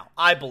forever now,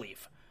 I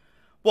believe.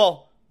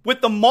 Well,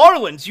 with the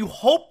Marlins, you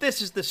hope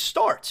this is the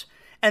start.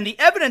 And the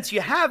evidence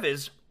you have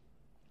is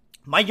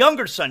my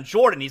younger son,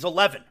 Jordan, he's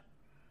 11.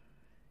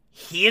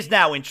 He is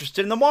now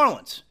interested in the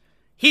Marlins.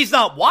 He's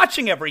not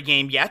watching every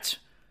game yet.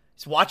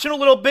 He's watching a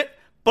little bit,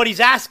 but he's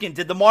asking,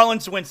 did the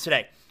Marlins win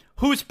today?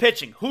 Who's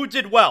pitching? Who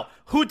did well?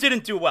 Who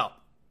didn't do well?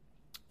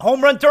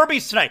 Home run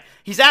derbies tonight.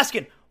 He's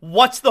asking,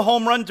 what's the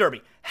home run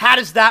derby? How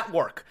does that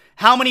work?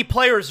 How many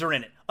players are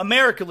in it?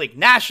 American League,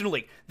 National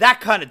League,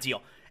 that kind of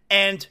deal.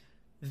 And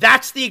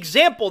that's the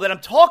example that I'm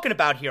talking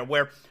about here,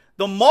 where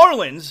the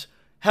Marlins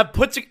have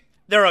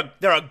they're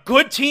a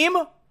good team,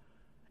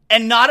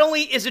 and not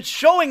only is it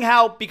showing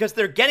how, because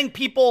they're getting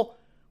people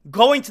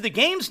going to the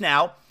games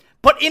now,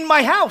 but in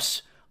my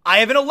house, I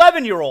have an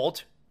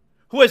 11-year-old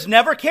who has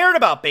never cared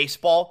about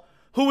baseball,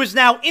 who is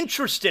now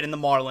interested in the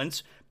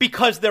Marlins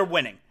because they're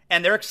winning,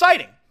 and they're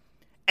exciting.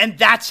 And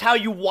that's how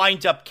you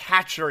wind up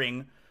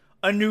capturing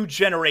a new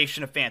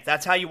generation of fans.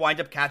 That's how you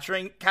wind up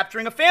capturing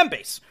a fan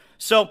base.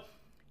 So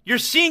you're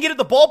seeing it at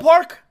the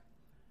ballpark,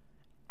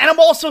 and I'm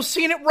also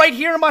seeing it right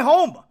here in my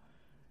home.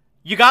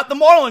 You got the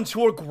Marlins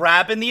who are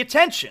grabbing the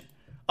attention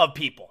of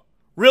people.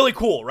 Really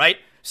cool, right?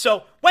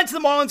 So went to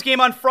the Marlins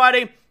game on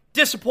Friday.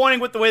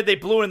 Disappointing with the way they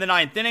blew it in the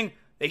 9th inning.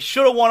 They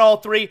should have won all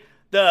 3.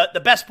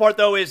 The best part,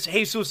 though, is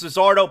Jesus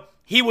Luzardo.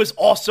 He was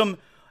awesome.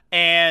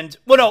 And,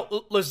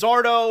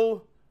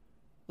 Luzardo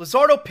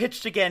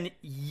pitched again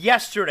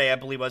yesterday, I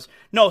believe it was.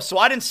 No, so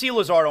I didn't see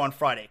Luzardo on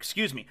Friday.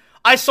 Excuse me.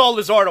 I saw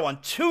Luzardo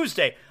on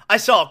Tuesday. I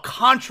saw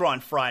Alcantara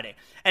on Friday.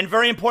 And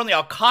very importantly,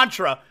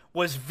 Alcantara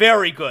was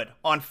very good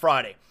on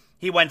Friday.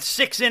 He went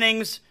 6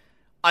 innings.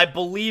 I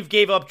believe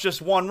gave up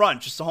just 1 run,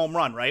 just a home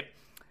run, right?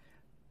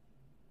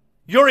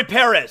 Yuri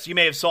Perez, you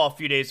may have saw a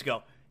few days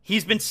ago.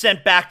 He's been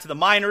sent back to the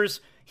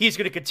minors. He's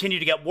going to continue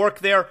to get work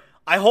there.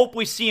 I hope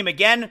we see him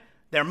again.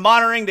 They're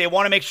monitoring. They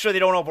want to make sure they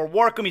don't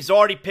overwork him. He's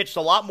already pitched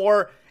a lot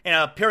more in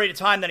a period of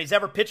time than he's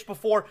ever pitched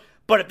before.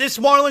 But if this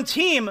Marlin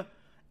team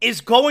is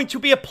going to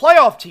be a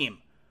playoff team.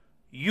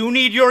 You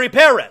need Yuri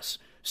Perez.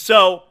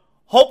 So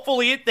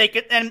hopefully they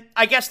can, and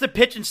I guess the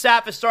pitching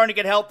staff is starting to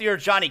get healthier.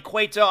 Johnny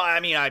Cueto, I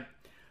mean, I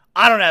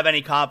don't have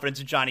any confidence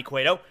in Johnny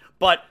Cueto,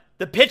 but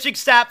the pitching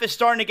staff is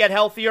starting to get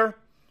healthier.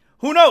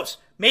 Who knows?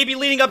 Maybe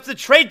leading up to the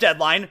trade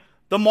deadline,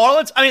 the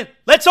Marlins, I mean,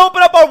 let's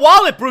open up our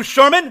wallet, Bruce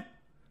Sherman.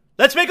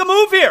 Let's make a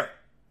move here.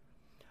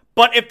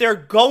 But if they're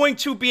going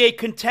to be a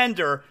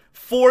contender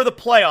for the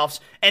playoffs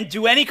and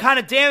do any kind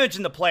of damage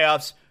in the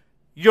playoffs,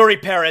 Yuri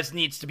Perez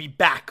needs to be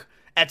back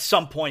at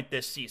some point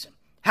this season.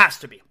 Has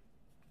to be.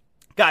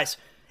 Guys,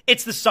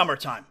 it's the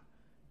summertime.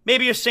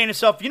 Maybe you're saying to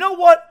yourself, you know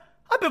what?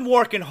 I've been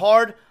working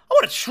hard. I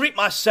want to treat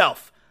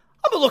myself.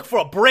 I'm going to look for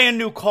a brand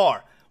new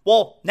car.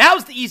 Well,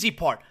 now's the easy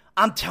part.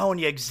 I'm telling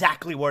you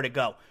exactly where to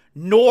go.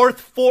 North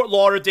Fort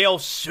Lauderdale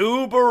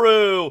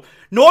Subaru.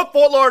 North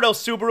Fort Lauderdale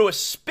Subaru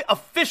is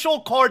official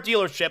car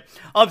dealership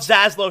of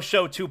Zaslow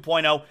Show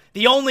 2.0.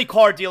 The only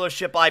car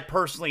dealership I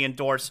personally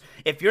endorse.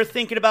 If you're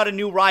thinking about a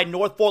new ride,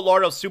 North Fort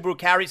Lauderdale Subaru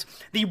carries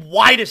the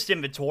widest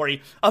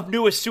inventory of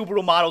newest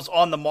Subaru models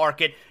on the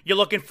market. You're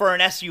looking for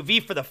an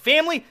SUV for the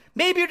family?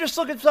 Maybe you're just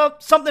looking for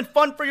something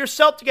fun for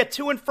yourself to get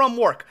to and from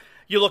work.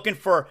 You're looking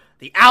for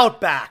the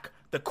Outback,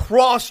 the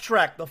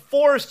Crosstrek, the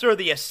Forester,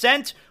 the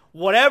Ascent.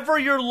 Whatever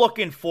you're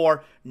looking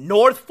for,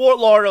 North Fort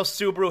Lauderdale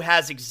Subaru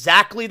has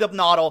exactly the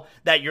model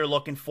that you're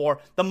looking for,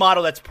 the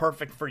model that's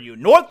perfect for you.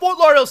 North Fort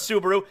Lauderdale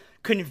Subaru,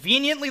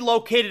 conveniently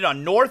located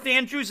on North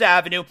Andrews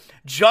Avenue,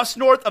 just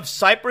north of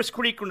Cypress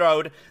Creek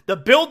Road, the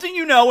building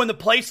you know and the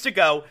place to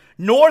go.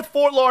 North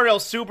Fort Lauderdale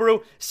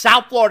Subaru,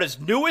 South Florida's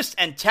newest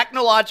and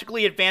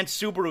technologically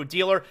advanced Subaru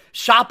dealer.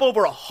 Shop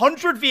over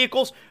 100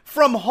 vehicles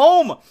from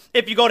home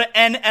if you go to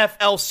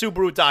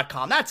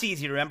nflsubaru.com. That's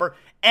easy to remember.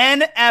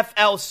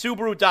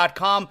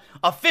 nflsubaru.com,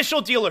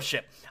 official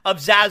dealership of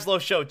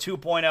Zaslow Show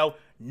 2.0,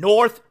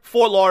 North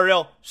Fort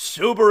Lauderdale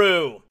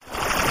Subaru.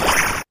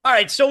 All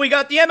right, so we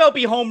got the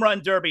MLB Home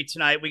Run Derby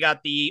tonight. We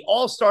got the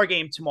All-Star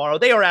Game tomorrow.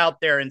 They are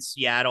out there in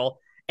Seattle.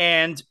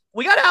 And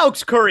we got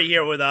Alex Curry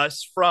here with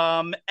us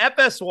from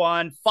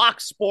FS1,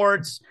 Fox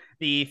Sports,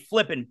 the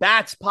Flippin'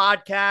 Bats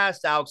podcast,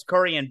 Alex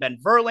Curry and Ben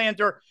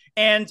Verlander.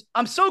 And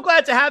I'm so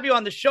glad to have you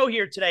on the show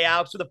here today,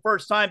 Alex, for the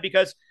first time,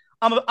 because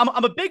I'm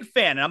a big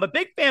fan. And I'm a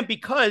big fan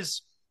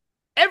because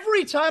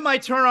every time I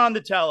turn on the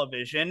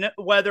television,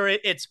 whether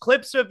it's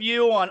clips of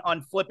you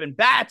on Flippin'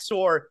 Bats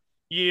or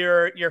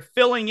you're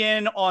filling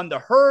in on the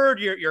Herd,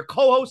 you're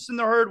co-hosting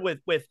the Herd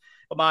with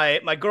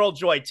my girl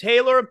Joy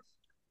Taylor,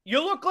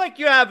 you look like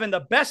you're having the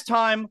best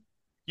time.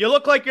 You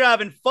look like you're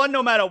having fun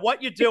no matter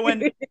what you're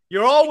doing.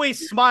 You're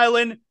always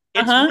smiling.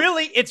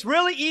 It's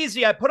really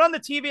easy. I put on the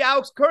TV,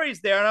 Alex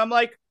Curry's there, and I'm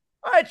like,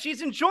 all right,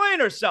 she's enjoying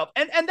herself.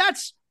 And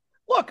that's,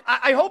 look,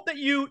 I hope that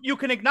you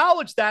can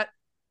acknowledge that.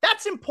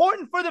 That's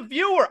important for the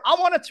viewer. I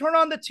want to turn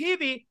on the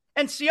TV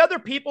and see other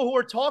people who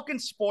are talking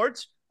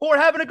sports, who are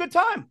having a good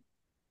time.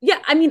 Yeah,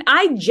 I mean,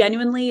 I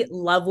genuinely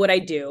love what I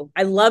do.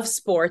 I love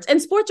sports,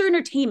 and sports are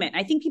entertainment.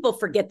 I think people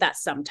forget that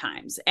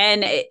sometimes.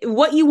 And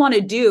what you want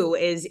to do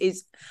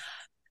is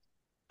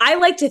I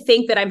like to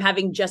think that I'm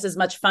having just as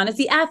much fun as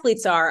the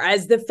athletes are,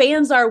 as the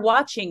fans are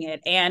watching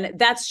it. And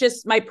that's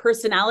just my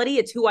personality.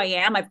 It's who I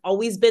am. I've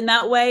always been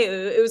that way.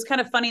 It was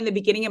kind of funny in the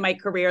beginning of my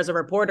career as a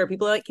reporter.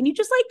 People are like, can you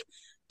just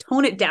like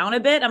tone it down a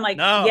bit? I'm like,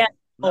 no.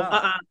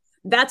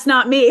 That's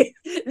not me.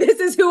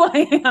 This is who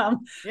I am.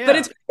 Yeah. But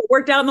it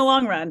worked out in the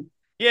long run.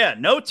 Yeah,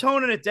 no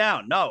toning it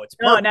down. No, it's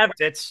perfect. No, never.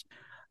 It's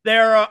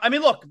there. I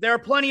mean, look, there are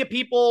plenty of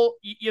people.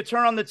 You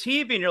turn on the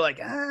TV and you're like,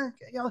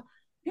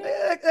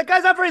 that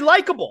guy's not very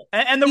likable.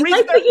 And the reason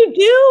like what you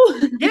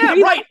do, yeah,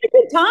 you right, a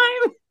good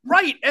time,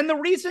 right. And the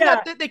reason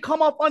that they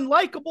come off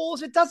unlikable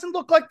is it doesn't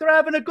look like they're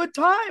having a good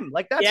time.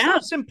 Like that's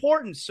what's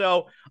important.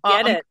 So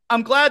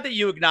I'm glad that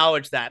you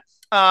acknowledge that.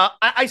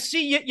 I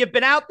see you've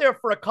been out there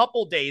for a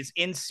couple days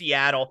in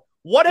Seattle.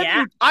 What have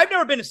you? I've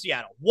never been to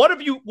Seattle. What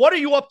are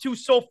you up to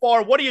so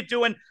far? What are you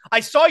doing? I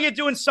saw you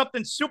doing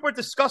something super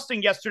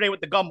disgusting yesterday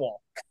with the gum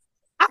wall.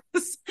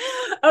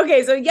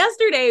 Okay, so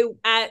yesterday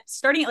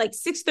starting at like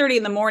 6:30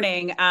 in the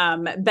morning,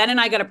 Ben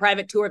and I got a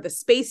private tour of the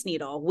Space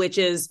Needle, which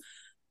is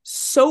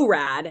so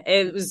rad.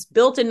 It was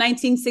built in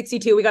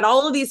 1962. We got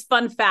all of these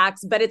fun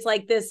facts, but it's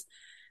like this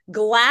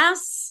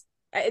glass.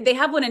 They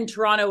have one in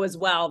Toronto as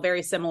well,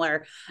 very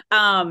similar,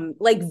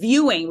 like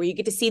viewing where you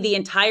get to see the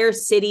entire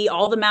city,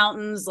 all the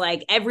mountains,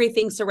 like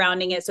everything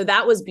surrounding it. So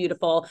that was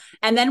beautiful.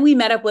 And then we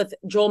met up with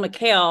Joel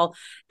McHale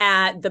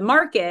at the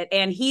market,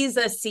 and he's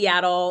a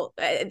Seattle,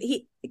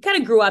 he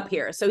kind of grew up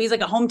here. So he's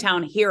like a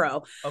hometown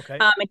hero. Okay.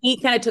 And he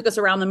kind of took us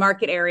around the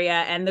market area,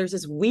 and there's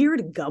this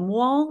weird gum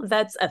wall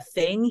that's a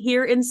thing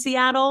here in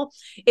Seattle.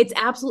 It's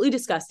absolutely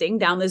disgusting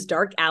down this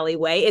dark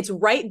alleyway. It's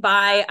right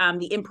by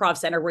the Improv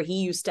Center where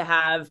he used to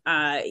have,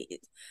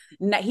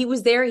 he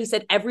was there. He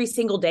said every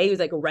single day he was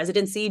like a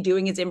residency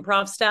doing his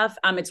improv stuff.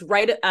 It's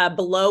right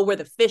below where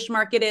the fish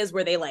market is,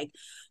 where they like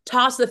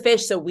toss the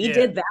fish. So we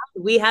did that.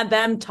 We had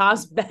them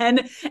toss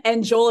Ben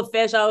and Joel a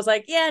fish. I was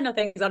like, yeah, no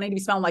thanks. I don't need to be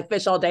smelling like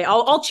fish all day.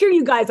 I'll cheer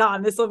you guys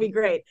on. This will be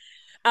great.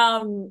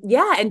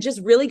 Yeah, and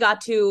just really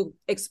got to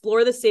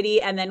explore the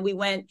city. And then we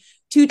went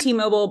to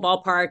T-Mobile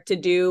Ballpark to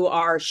do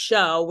our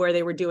show where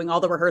they were doing all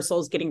the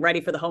rehearsals, getting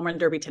ready for the home run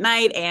derby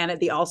tonight and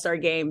at the All-Star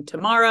game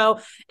tomorrow.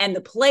 And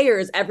the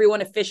players,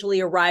 everyone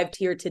officially arrived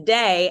here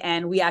today,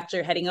 and we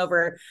actually are heading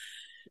over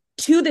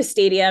to the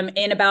stadium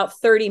in about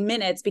 30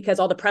 minutes because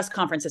all the press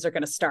conferences are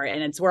going to start.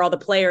 And it's where all the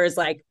players,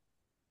 like,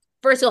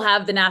 first you'll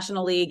have the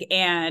National League,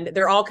 and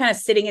they're all kind of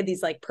sitting in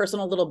these like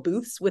personal little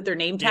booths with their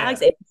name tags.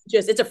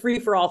 Yeah. It's a free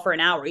for all for an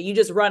hour. You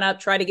just run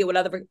up, try to get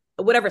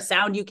whatever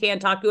sound you can,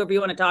 talk to whoever you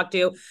want to talk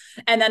to.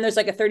 And then there's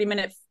like a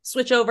 30-minute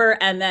switch over.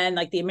 And then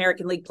like the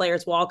American League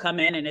players will all come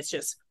in, and it's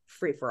just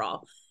free for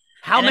all.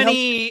 How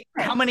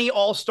many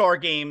All-Star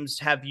games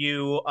have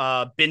you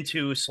been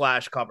to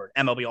 / covered?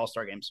 MLB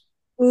All-Star games?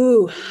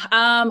 Ooh,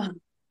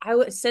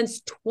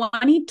 since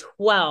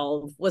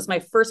 2012 was my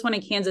first one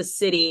in Kansas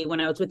City when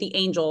I was with the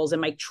Angels,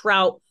 and Mike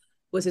Trout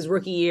was his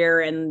rookie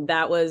year. And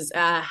that was,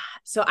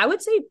 so I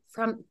would say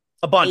from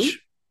a bunch. 8?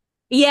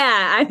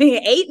 Yeah. I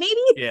think 8 maybe.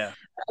 Yeah.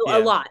 A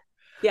lot.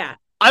 Yeah.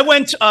 I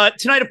went,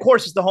 tonight, of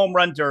course, is the home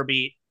run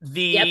derby.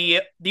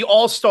 The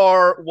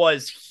All-Star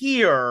was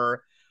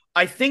here.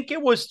 I think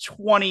it was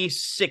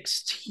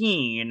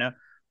 2016.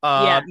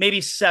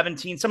 Maybe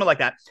 17, something like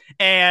that.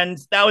 And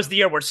that was the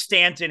year where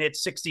Stanton hit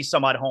 60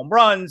 some odd home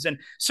runs. And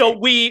so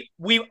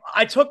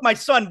I took my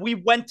son, we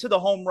went to the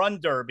home run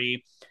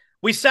derby.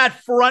 We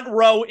sat front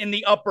row in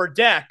the upper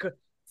deck.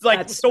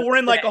 So we're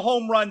in like a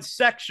home run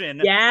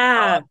section.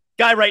 Yeah.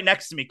 Guy right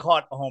next to me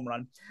caught a home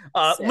run,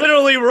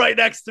 literally right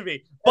next to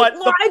me. But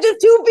I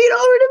just 2 feet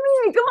over to me.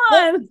 Come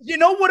on. Well, you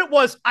know what it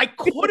was? I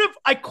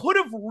could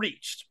have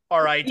reached.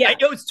 All right. Yeah.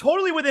 It was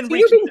totally within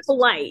reach. You were being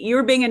polite. You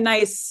were being a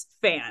nice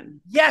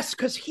fan. Yes,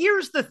 because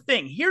here's the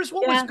thing. Here's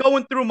what was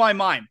going through my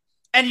mind.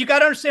 And you got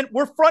to understand,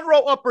 we're front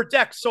row upper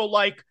deck. So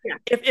like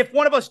if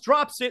one of us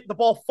drops it, the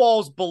ball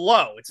falls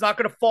below. It's not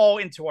going to fall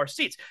into our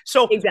seats.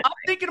 So I'm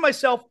thinking to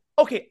myself,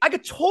 okay, I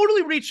could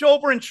totally reach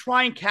over and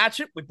try and catch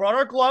it. We brought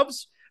our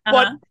gloves.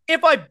 But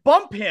if I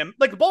bump him,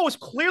 like the ball was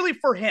clearly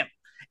for him.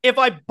 If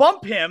I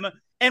bump him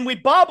and we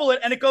bobble it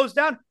and it goes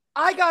down,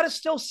 I got to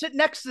still sit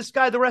next to this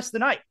guy the rest of the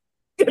night.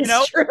 You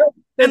know,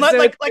 and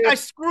like I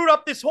screwed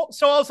up this whole.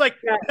 So I was like,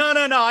 no.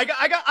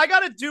 I got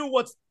to do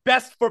what's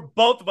best for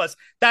both of us.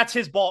 That's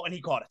his ball, and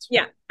he caught it.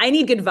 Yeah, I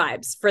need good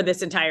vibes for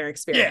this entire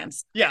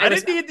experience. Yeah. I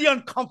didn't need the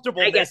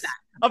uncomfortableness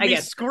of me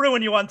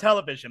screwing you on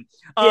television.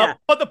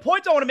 But the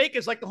point I want to make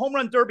is like the home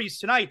run derbies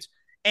tonight,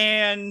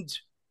 and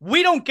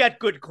we don't get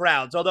good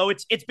crowds, although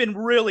it's been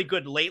really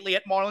good lately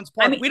at Marlins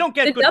Park. We don't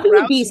get good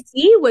crowds. The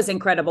WBC was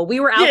incredible. We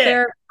were out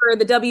there for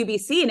the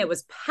WBC, and it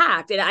was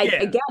packed. And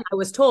I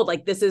was told,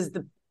 like, this is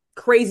the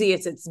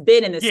craziest it's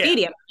been in the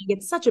stadium.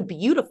 It's such a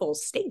beautiful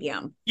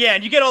stadium. Yeah,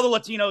 and you get all the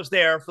Latinos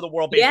there for the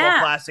World Baseball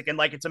Classic, and,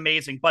 like, it's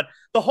amazing. But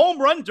the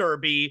home run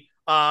derby,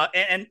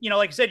 and you know,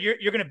 like I said, you're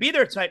going to be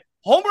there tonight.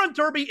 Home run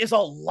derby is a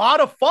lot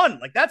of fun.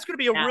 Like, that's going to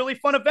be a really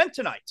fun event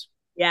tonight.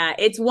 Yeah,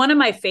 it's one of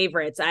my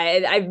favorites.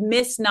 I've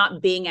missed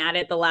not being at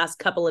it the last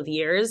couple of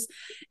years.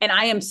 And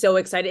I am so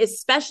excited,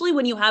 especially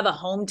when you have a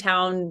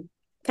hometown,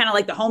 kind of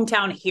like the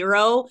hometown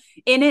hero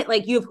in it.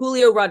 Like you have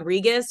Julio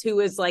Rodriguez, who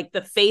is like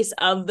the face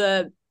of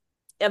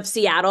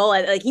Seattle.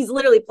 Like he's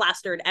literally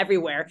plastered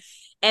everywhere.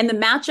 And the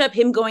matchup,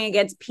 him going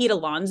against Pete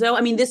Alonso,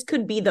 I mean, this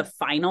could be the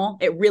final.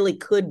 It really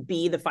could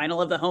be the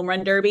final of the home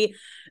run derby.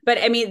 But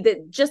I mean,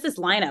 just this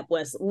lineup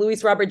was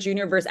Luis Robert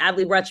Jr. versus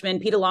Adley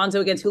Rutschman, Pete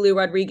Alonso against Julio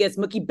Rodriguez,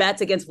 Mookie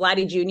Betts against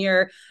Vladdy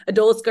Jr.,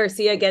 Adolis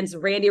Garcia against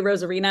Randy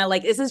Rosarina.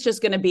 Like, this is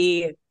just going to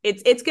be,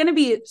 it's going to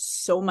be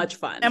so much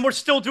fun. And we're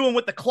still doing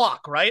with the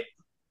clock, right?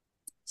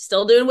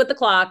 Still doing with the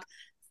clock.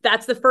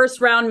 That's the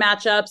first round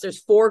matchups.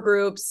 There's 4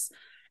 groups.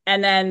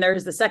 And then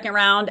there's the second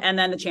round and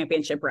then the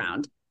championship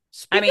round.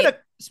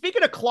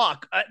 Speaking of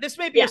clock, this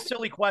may be a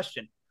silly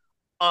question.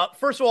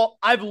 First of all,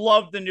 I've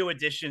loved the new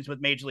additions with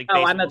Major League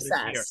Baseball. Oh, I'm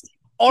obsessed.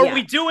 Are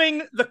we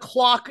doing the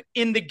clock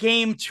in the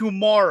game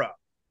tomorrow?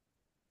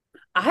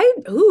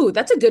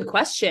 That's a good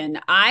question.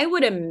 I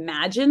would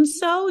imagine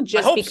so.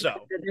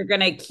 They're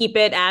going to keep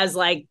it as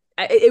like,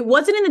 it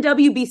wasn't in the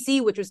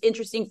WBC, which was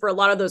interesting for a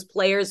lot of those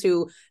players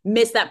who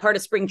missed that part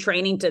of spring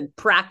training to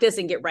practice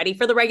and get ready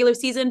for the regular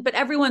season. But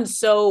everyone's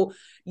so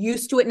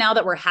used to it now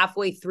that we're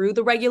halfway through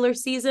the regular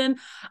season.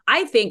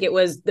 I think it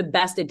was the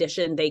best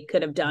addition they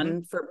could have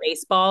done for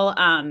baseball.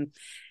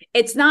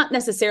 It's not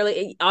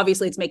necessarily,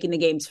 obviously it's making the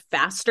games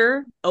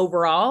faster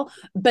overall,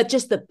 but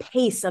just the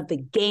pace of the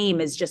game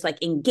is just like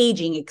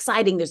engaging,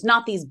 exciting. There's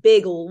not these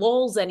big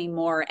lulls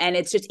anymore. And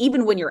it's just,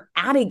 even when you're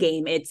at a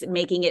game, it's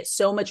making it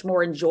so much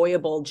more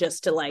enjoyable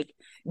just to like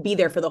be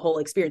there for the whole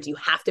experience. You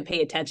have to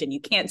pay attention.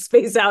 You can't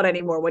space out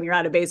anymore when you're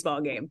at a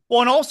baseball game.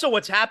 Well, and also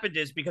what's happened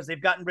is because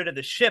they've gotten rid of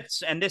the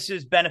shifts, and this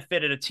has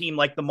benefited a team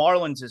like the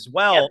Marlins as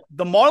well. Yep.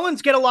 The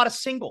Marlins get a lot of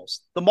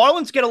singles. The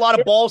Marlins get a lot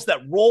of balls that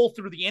roll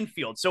through the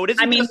infield. So it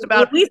isn't just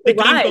about the game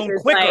going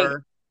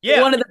quicker.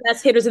 Yeah. one of the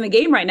best hitters in the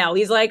game right now.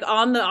 He's like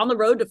on the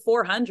road to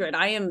 400.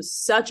 I am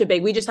such a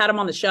big. We just had him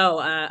on the show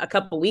a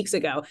couple weeks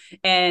ago,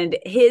 and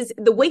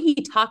the way he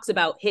talks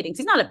about hitting.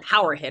 He's not a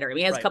power hitter. I mean,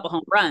 he has a couple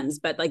home runs,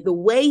 but like the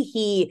way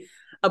he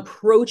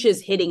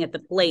approaches hitting at the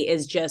plate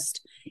is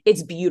just,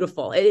 it's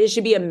beautiful. It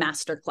should be a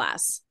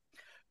masterclass.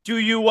 Do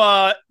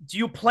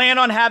you plan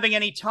on having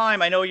any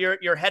time? I know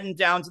you're heading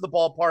down to the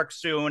ballpark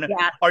soon.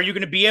 Yeah. Are you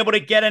going to be able to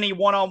get any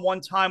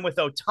one-on-one time with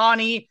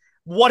Ohtani?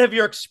 What have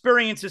your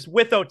experiences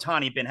with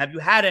Ohtani been? Have you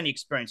had any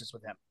experiences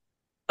with him?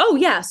 Oh,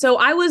 yeah. So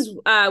I was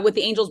with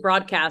the Angels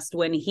broadcast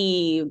when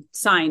he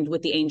signed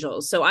with the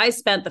Angels. So I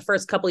spent the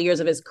first couple of years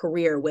of his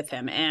career with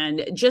him,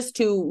 and just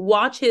to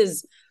watch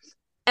his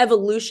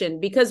evolution,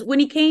 because when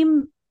he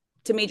came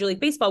to Major League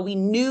Baseball, we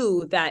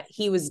knew that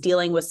he was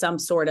dealing with some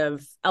sort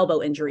of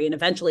elbow injury and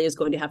eventually is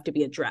going to have to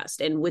be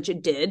addressed, and which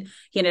it did.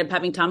 He ended up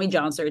having Tommy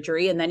John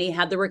surgery, and then he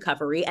had the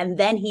recovery, and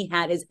then he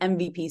had his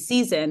MVP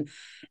season.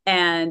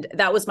 And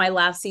that was my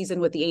last season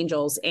with the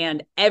Angels.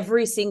 And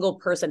every single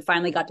person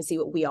finally got to see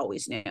what we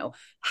always knew,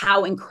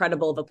 how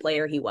incredible of a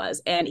player he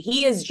was. And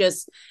he is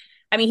just,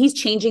 I mean, he's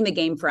changing the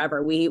game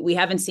forever. We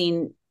haven't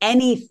seen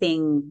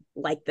anything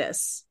like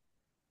this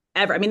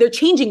ever. I mean, they're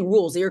changing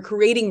rules. They're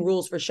creating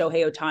rules for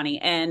Shohei Ohtani.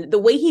 And the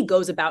way he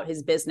goes about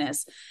his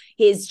business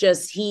is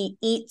just, he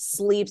eats,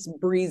 sleeps,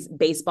 breathes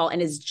baseball,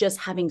 and is just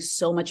having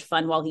so much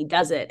fun while he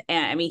does it.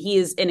 And I mean, he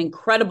is an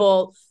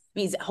incredible,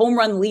 he's home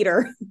run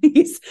leader.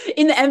 He's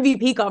in the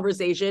MVP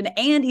conversation,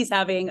 and he's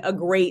having a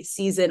great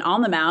season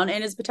on the mound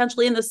and is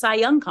potentially in the Cy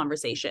Young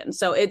conversation.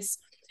 So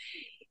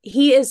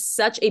he is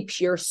such a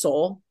pure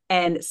soul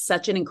and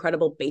such an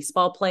incredible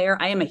baseball player.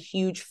 I am a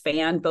huge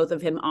fan, both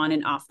of him on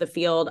and off the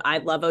field. I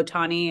love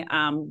Ohtani.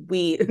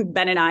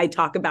 Ben and I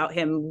talk about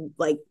him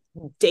like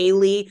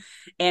daily,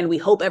 and we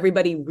hope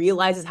everybody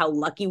realizes how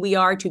lucky we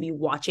are to be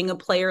watching a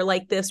player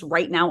like this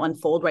right now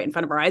unfold right in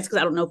front of our eyes, because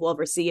I don't know if we'll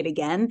ever see it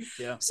again.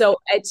 Yeah. So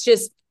it's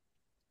just,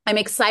 I'm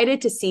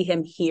excited to see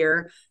him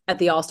here at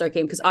the All-Star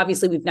game, because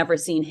obviously we've never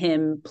seen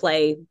him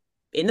play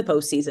in the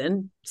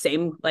postseason.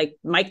 Same like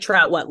Mike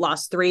Trout,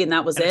 lost 3 and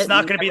that was it. It's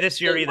not going to be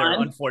this year either,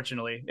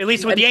 unfortunately. At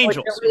least with the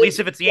Angels. At least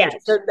if it's the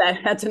Angels. So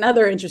that's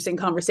another interesting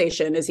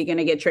conversation. Is he going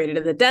to get traded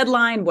at the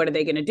deadline? What are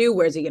they going to do?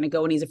 Where's he going to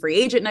go when he's a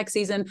free agent next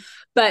season?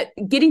 But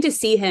getting to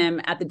see him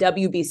at the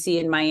WBC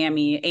in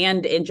Miami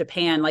and in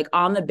Japan, like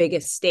on the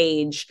biggest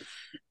stage,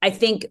 I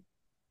think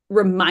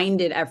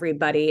reminded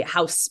everybody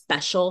how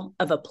special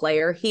of a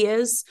player he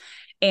is.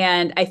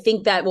 And I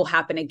think that will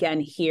happen again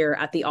here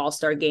at the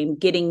All-Star game,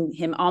 getting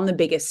him on the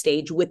biggest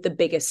stage with the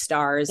biggest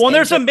stars. Well,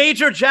 there's a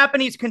major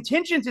Japanese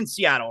contingent in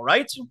Seattle,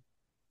 right?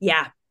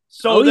 Yeah.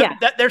 So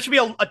that there should be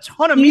a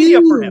ton of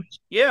media for him.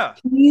 Yeah.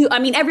 I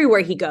mean,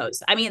 everywhere he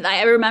goes. I mean,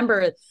 I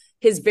remember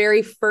his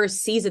very first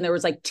season, there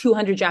was like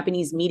 200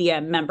 Japanese media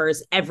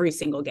members every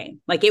single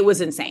game. Like, it was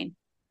insane.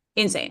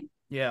 Insane.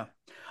 Yeah.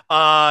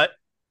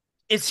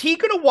 Is he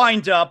going to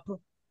wind up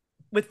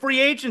with free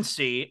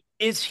agency?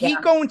 Is he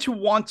going to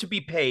want to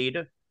be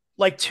paid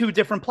like 2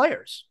 different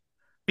players?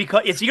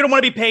 Because is he going to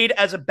want to be paid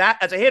as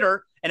a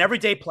hitter, an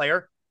everyday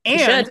player,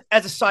 and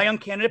as a Cy Young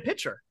candidate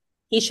pitcher?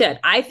 He should.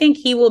 I think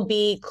he will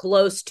be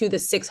close to the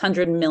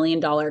 $600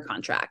 million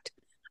contract.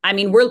 I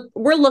mean, we're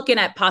looking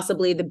at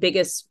possibly the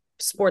biggest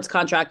sports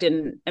contract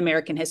in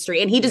American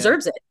history, and he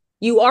deserves it.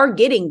 You are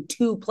getting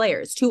 2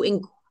 players, 2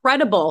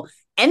 incredible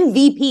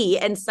MVP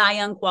and Cy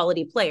Young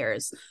quality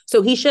players.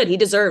 So he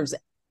deserves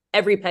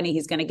every penny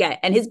he's going to get.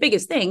 And his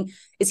biggest thing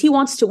is he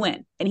wants to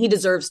win, and he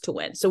deserves to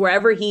win. So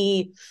wherever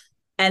he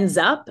ends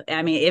up,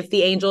 I mean, if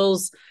the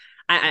Angels,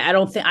 I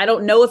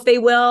don't know if they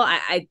will.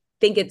 I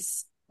think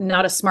it's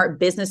not a smart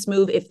business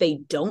move if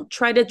they don't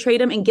try to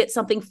trade him and get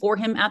something for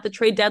him at the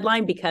trade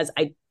deadline, because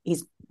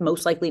he's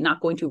most likely not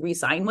going to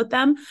re-sign with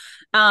them.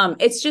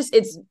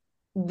 It's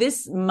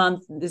this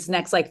month, this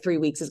next like 3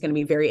 weeks is going to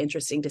be very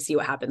interesting to see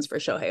what happens for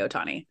Shohei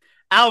Ohtani.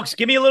 Alex,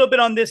 give me a little bit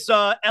on this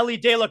Ellie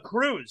De La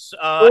Cruz.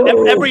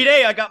 Every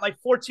day I got my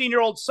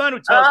 14-year-old son who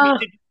tells me,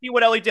 did you see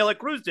what Ellie De La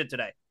Cruz did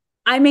today?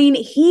 I mean,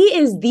 he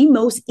is the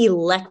most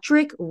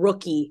electric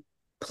rookie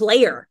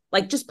player,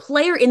 like just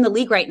player in the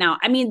league right now.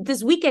 I mean,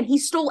 this weekend he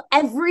stole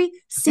every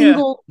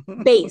single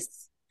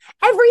base.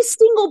 Every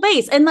single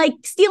base. And like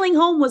stealing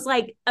home was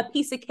like a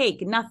piece of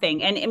cake,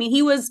 nothing. And I mean,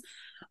 he was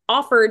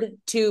offered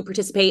to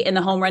participate in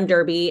the home run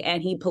derby,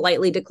 and he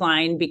politely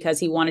declined because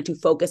he wanted to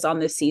focus on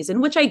this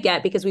season, which I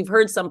get, because we've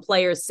heard some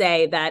players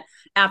say that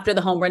after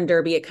the home run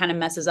derby, it kind of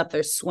messes up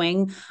their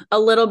swing a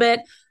little bit.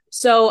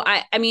 So,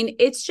 I mean,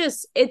 it's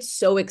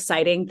so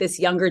exciting, this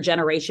younger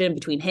generation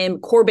between him,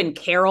 Corbin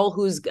Carroll,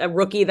 who's a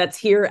rookie that's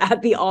here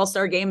at the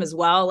All-Star game as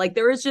well. Like,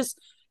 there is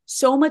just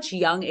so much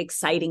young,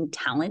 exciting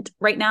talent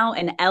right now.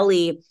 And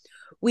Ellie,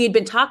 we had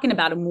been talking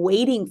about him,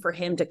 waiting for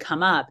him to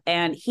come up,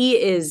 and he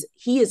is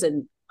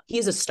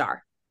a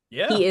star.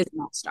 Yeah. He is an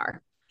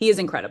all-star. He is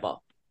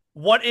incredible.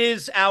 What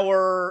is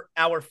our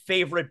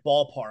favorite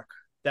ballpark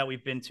that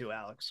we've been to,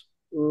 Alex?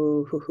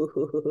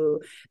 Ooh,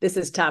 this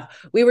is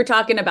tough. We were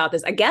talking about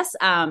this. I guess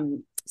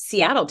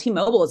Seattle,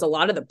 T-Mobile is a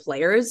lot of the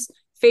players'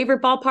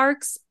 favorite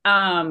ballparks.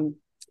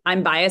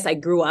 I'm biased. I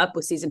grew up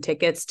with season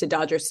tickets to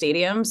Dodger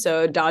Stadium.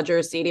 So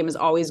Dodger Stadium is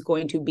always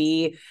going to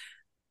be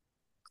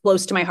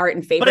close to my heart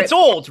and favorite. But it's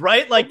old,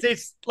 right?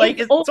 It's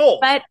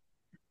old.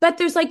 But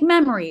there's like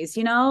memories,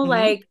 Mm-hmm.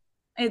 like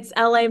it's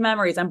LA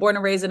memories. I'm born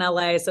and raised in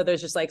LA. So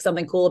there's just like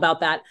something cool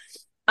about that.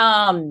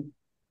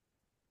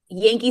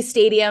 Yankee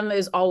Stadium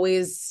is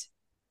always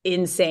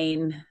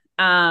insane.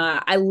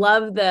 I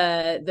love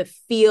the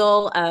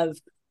feel of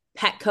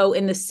Petco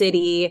in the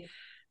city.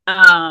 Those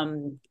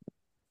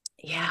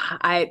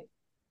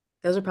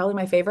are probably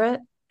my favorite.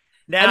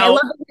 Now, and I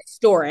love the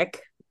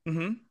historic.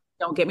 Mm-hmm.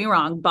 Don't get me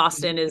wrong.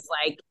 Boston is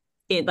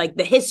like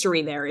the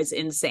history there is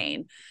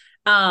insane.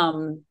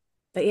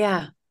 But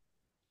yeah,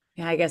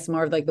 I guess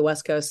more of like the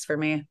West Coast for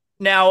me.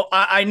 Now,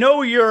 I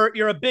know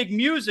you're a big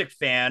music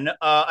fan.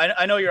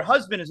 I know your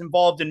husband is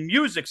involved in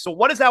music. So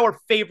what is our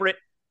favorite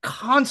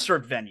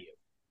concert venue?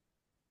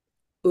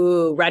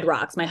 Ooh, Red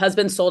Rocks. My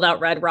husband sold out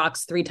Red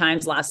Rocks 3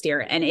 times last year,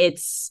 and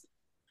it's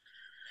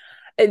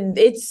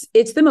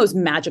the most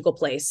magical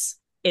place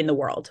in the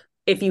world.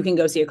 If you can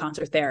go see a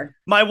concert there.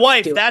 My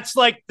wife, that's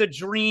like the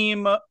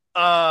dream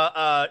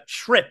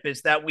trip,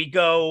 is that we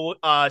go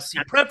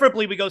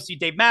preferably we go see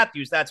Dave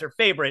Matthews. That's her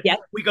favorite. Yep.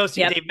 We go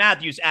see Dave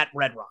Matthews at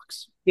Red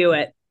Rocks. Do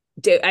it.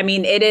 I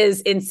mean, it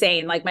is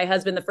insane. Like my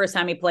husband, the first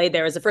time he played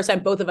there was the first time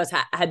both of us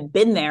had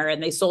been there,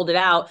 and they sold it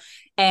out.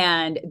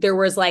 And there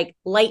was like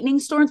lightning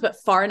storms, but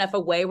far enough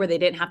away where they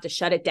didn't have to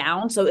shut it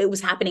down. So it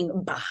was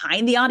happening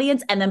behind the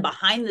audience and then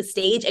behind the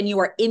stage, and you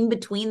are in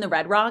between the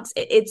Red Rocks.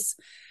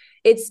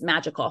 It's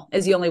magical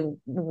is the only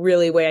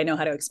really way I know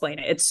how to explain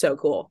it. It's so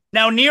cool.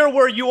 Now, near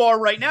where you are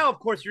right now, of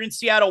course, you're in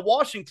Seattle,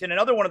 Washington,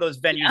 another one of those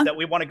venues that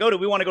we want to go to.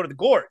 We want to go to the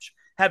Gorge.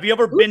 Have you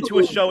ever been to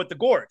a show at the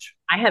Gorge?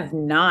 I have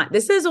not.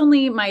 This is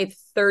only my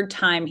 3rd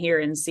time here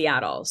in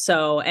Seattle.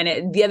 So,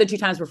 and the other 2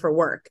 times were for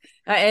work.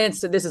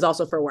 This is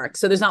also for work.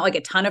 So there's not like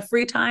a ton of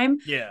free time.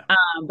 Yeah.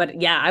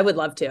 But yeah, I would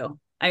love to.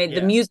 I mean,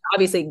 the music,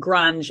 obviously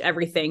grunge,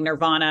 everything,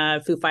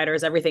 Nirvana, Foo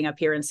Fighters, everything up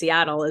here in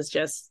Seattle is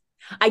just,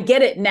 I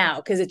get it now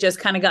because it just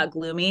kind of got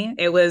gloomy.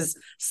 It was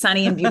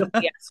sunny and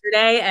beautiful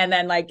yesterday. And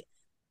then like,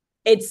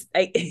 it's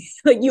like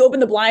you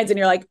open the blinds and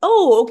you're like,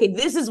 oh, okay,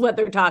 this is what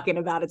they're talking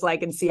about. It's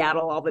like in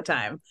Seattle all the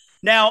time.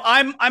 Now,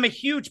 I'm a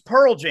huge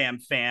Pearl Jam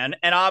fan,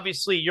 and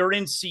obviously you're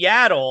in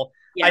Seattle.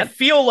 Yep. I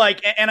feel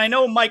like, and I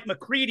know Mike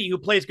McCready, who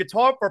plays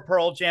guitar for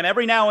Pearl Jam,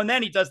 every now and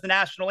then he does the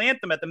national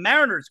anthem at the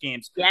Mariners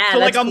games. Yeah. So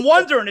like, I'm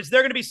wondering, is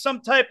there going to be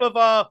some type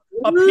of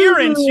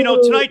appearance,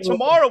 tonight,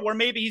 tomorrow, where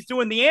maybe he's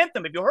doing the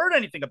anthem? Have you heard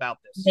anything about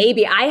this?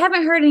 Maybe. I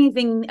haven't heard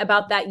anything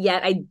about that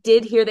yet. I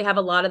did hear they have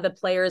a lot of the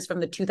players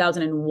from the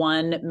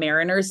 2001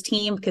 Mariners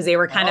team because they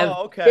were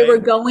they were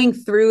going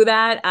through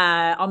that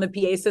on the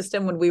PA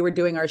system when we were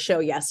doing our show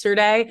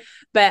yesterday.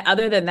 But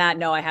other than that,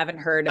 no, I haven't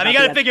heard. You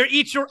got to figure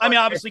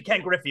obviously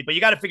Ken Griffey, but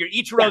you got to figure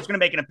Ichiro's going to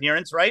make an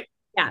appearance, right?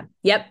 Yeah.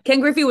 Yep.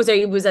 Ken Griffey was there.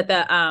 He was at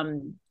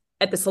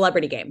the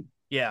celebrity game.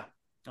 Yeah.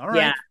 All right.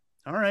 Yeah.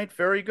 All right.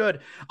 Very good.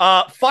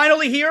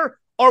 Finally here,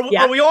 are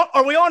we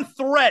on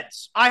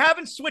Threads? I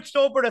haven't switched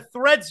over to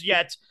Threads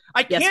yet.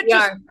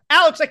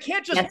 Alex, I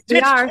can't just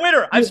ditch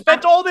Twitter. I've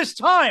spent all this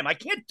time. I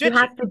can't ditch it. You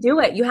have to do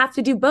it. You have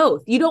to do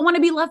both. You don't want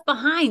to be left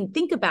behind.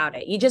 Think about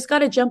it. You just got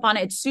to jump on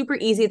it. It's super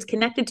easy. It's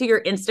connected to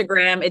your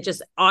Instagram. It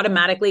just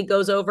automatically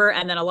goes over.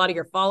 And then a lot of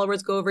your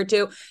followers go over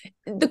too.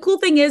 The cool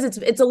thing is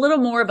it's a little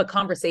more of a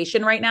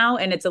conversation right now.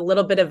 And it's a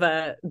little bit of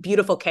a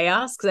beautiful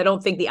chaos because I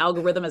don't think the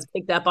algorithm has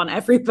picked up on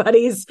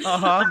everybody's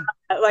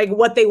like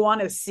what they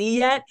want to see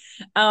yet.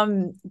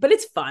 But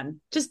it's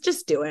fun.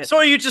 Just do it. So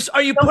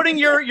are you putting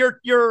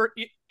your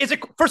is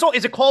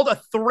it called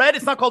a thread?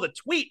 It's not called a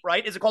tweet,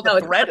 right? Is it called a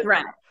thread? It's a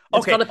thread.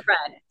 It's called a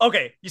thread.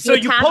 Okay. So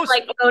you post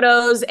like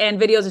photos and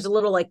videos. There's a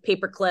little like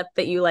paper clip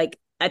that you like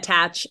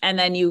attach and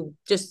then you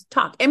just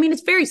talk. I mean,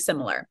 it's very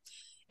similar.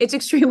 It's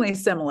extremely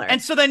similar.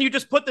 And so then you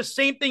just put the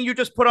same thing you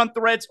just put on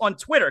Threads on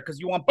Twitter because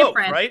you want both,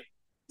 right?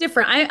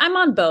 Different. I'm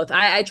on both.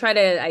 I try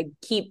to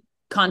keep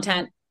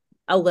content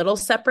a little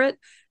separate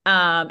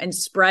and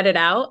spread it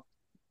out.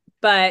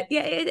 But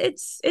yeah,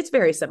 it's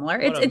very similar.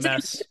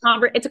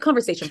 It's a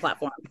conversation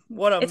platform.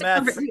 What a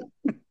mess.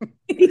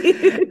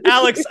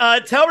 Alex,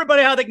 tell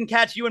everybody how they can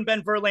catch you and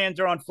Ben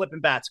Verlander on Flippin'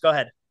 Bats. Go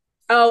ahead.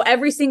 Oh,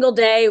 every single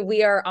day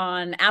we are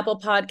on Apple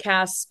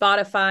Podcasts,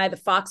 Spotify, the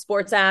Fox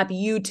Sports app,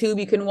 YouTube.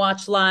 You can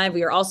watch live.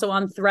 We are also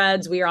on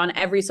Threads. We are on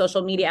every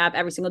social media app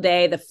every single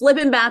day. The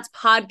Flippin' Bats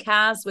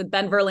podcast with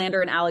Ben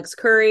Verlander and Alex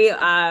Curry.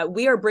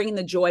 We are bringing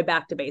the joy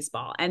back to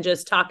baseball and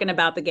just talking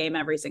about the game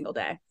every single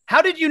day.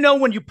 How did you know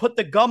when you put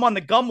the gum on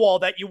the gum wall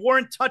that you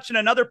weren't touching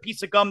another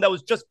piece of gum that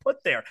was just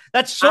put there?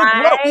 That's so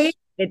gross.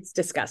 It's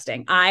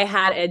disgusting. I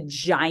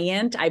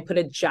put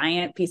a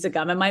giant piece of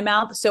gum in my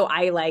mouth. So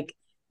I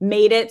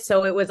made it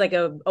so it was like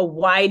a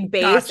wide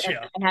base.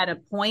 Gotcha. And I had a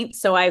point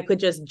so I could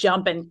just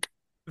jump and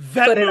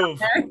vet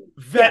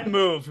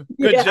move.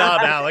 Good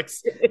job,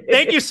 Alex.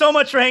 Thank you so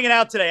much for hanging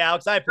out today,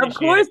 Alex. I appreciate it. Of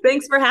course.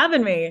 Thanks for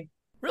having me.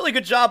 Really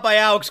good job by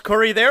Alex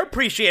Curry there.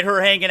 Appreciate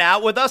her hanging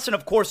out with us. And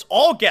of course,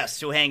 all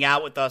guests who hang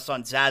out with us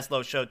on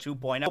Zaslow Show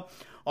 2.0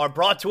 are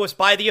brought to us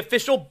by the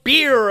official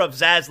beer of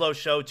Zaslow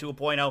Show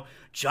 2.0,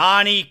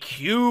 Johnny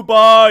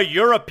Cuba,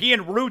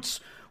 European roots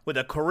with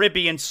a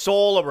Caribbean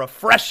soul, a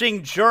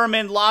refreshing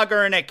German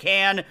lager in a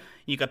can.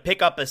 You can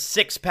pick up a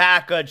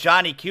 6-pack of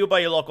Johnny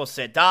Cuba, your local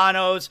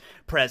Sedanos,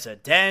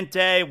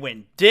 Presidente,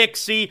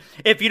 Winn-Dixie.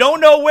 If you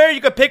don't know where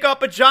you can pick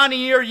up a Johnny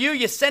near you,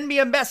 you send me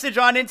a message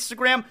on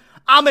Instagram.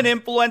 I'm an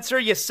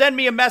influencer. You send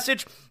me a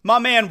message. My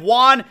man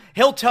Juan,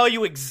 he'll tell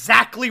you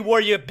exactly where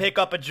you pick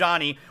up a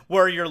Johnny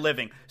where you're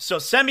living. So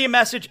send me a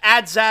message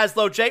at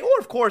ZaslowJ, or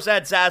of course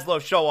at Zaslow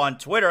Show on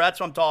Twitter. That's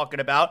what I'm talking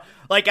about.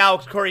 Like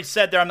Alex Curry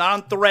said there, I'm not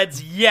on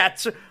Threads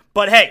yet.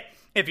 But hey,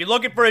 if you're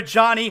looking for a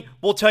Johnny,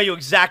 we'll tell you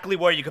exactly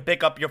where you can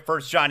pick up your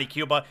first Johnny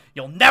Cuba.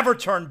 You'll never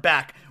turn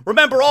back.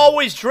 Remember,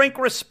 always drink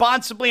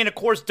responsibly. And of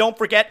course, don't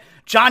forget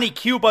Johnny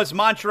Cuba's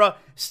mantra,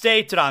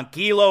 stay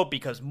tranquilo,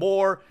 because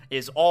more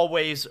is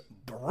always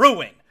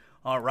brewing.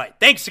 All right.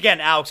 Thanks again,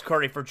 Alex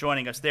Curry, for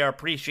joining us there.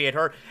 Appreciate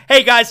her.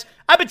 Hey, guys,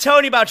 I've been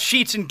telling you about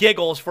Sheets and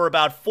Giggles for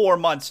about 4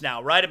 months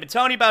now, right? I've been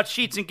telling you about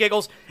Sheets and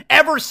Giggles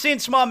ever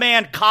since my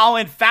man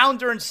Colin,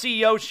 founder and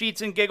CEO of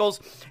Sheets and Giggles,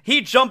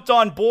 he jumped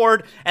on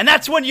board, and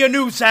that's when you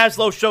knew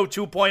Zaslow Show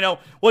 2.0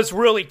 was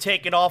really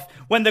taking off,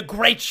 when the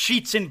great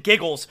Sheets and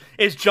Giggles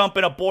is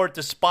jumping aboard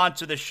to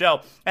sponsor the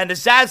show. And the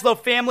Zaslow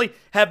family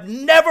have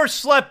never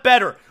slept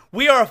better.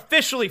 We are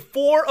officially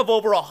 4 of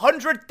over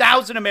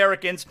 100,000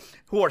 Americans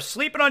who are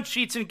sleeping on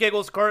Sheets and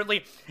Giggles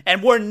currently,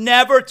 and we're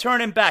never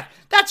turning back.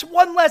 That's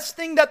one less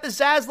thing that the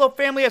Zaslow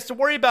family has to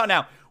worry about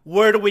now.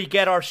 Where do we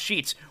get our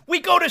sheets? We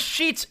go to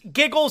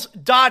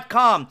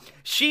sheetsgiggles.com.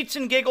 Sheets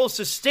and Giggles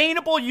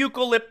sustainable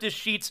eucalyptus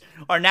sheets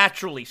are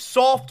naturally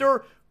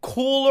softer,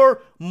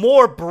 cooler,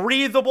 more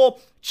breathable.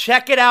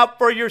 Check it out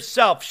for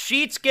yourself.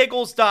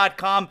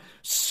 Sheetsgiggles.com.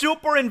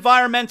 Super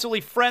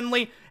environmentally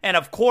friendly. And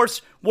of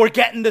course, we're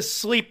getting the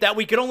sleep that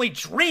we could only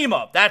dream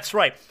of. That's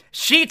right.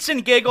 Sheets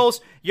and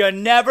Giggles. You're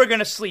never going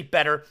to sleep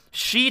better.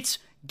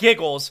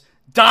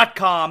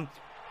 Sheetsgiggles.com.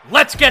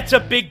 Let's get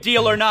to Big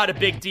Deal or Not a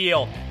Big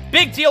Deal.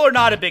 Big Deal or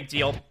Not a Big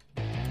Deal.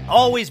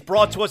 Always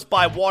brought to us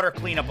by Water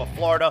Cleanup of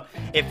Florida.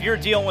 If you're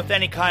dealing with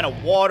any kind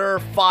of water,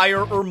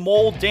 fire, or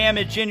mold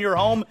damage in your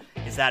home,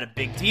 is that a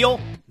big deal?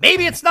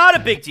 Maybe it's not a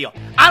big deal.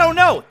 I don't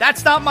know.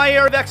 That's not my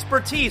area of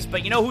expertise,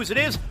 but you know whose it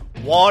is?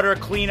 Water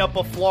Cleanup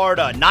of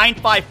Florida.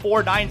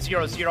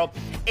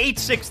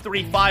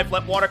 954-900-8635.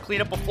 Let Water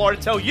Cleanup of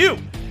Florida tell you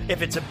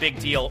if it's a big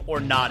deal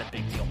or not a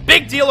big deal.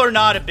 Big deal or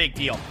not a big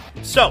deal.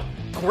 So,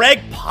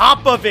 Greg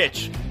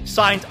Popovich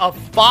signed a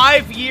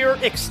 5-year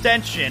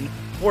extension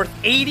worth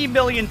 $80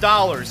 million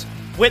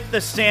with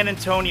the San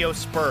Antonio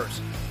Spurs.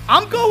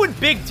 I'm going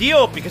big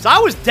deal because I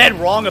was dead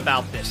wrong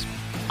about this.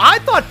 I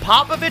thought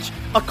Popovich,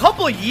 a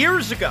couple of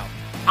years ago,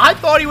 I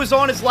thought he was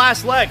on his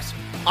last legs.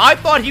 I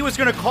thought he was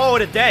going to call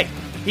it a day.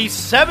 He's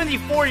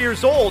 74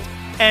 years old,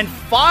 and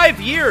 5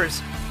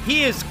 years,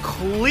 he is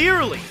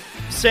clearly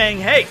saying,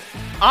 hey,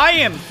 I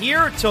am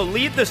here to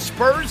lead the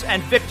Spurs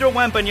and Victor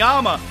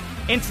Wembanyama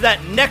into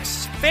that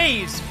next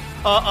phase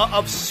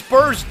of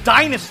Spurs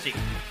dynasty.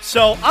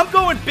 So I'm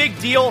going big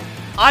deal.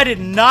 I did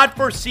not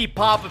foresee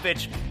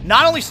Popovich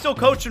not only still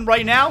coaching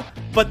right now,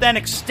 but then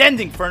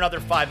extending for another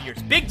 5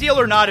 years. Big deal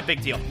or not a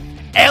big deal?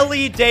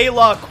 Ellie De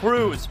La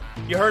Cruz.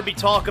 You heard me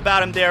talk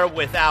about him there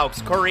with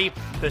Alex Curry,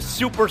 the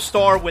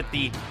superstar with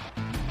the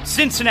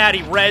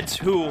Cincinnati Reds,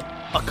 who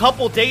a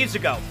couple days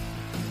ago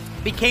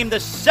became the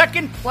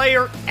second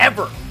player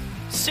ever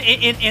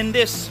in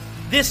this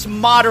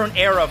modern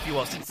era, if you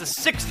will, since the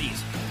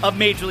 60s of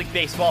Major League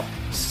Baseball.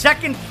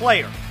 Second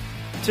player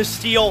to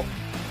steal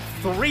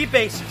 3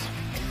 bases.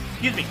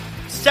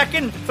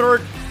 Second,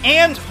 third,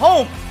 and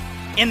home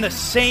in the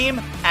same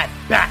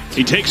at-bat.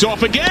 He takes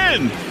off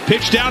again.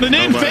 Pitch down and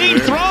in.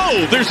 Fade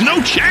throw. There's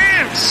no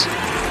chance.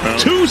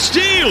 2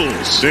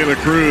 steals. De La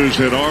Cruz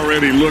had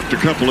already looked a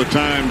couple of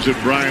times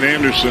at Brian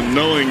Anderson,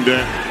 knowing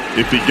that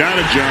if he got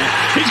a jump,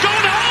 he's going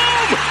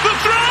home. The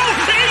throw.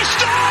 He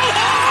stole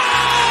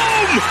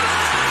home.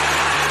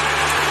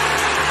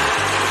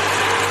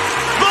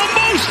 The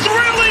most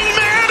thrilling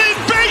man in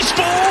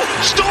baseball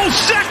stole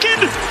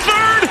second,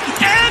 third,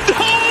 and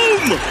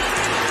home.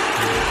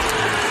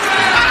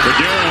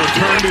 Miguel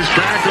turned his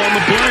back on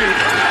the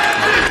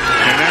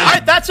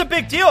plate. That's a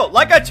big deal.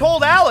 Like I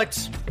told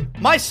Alex,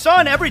 my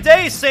son every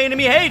day is saying to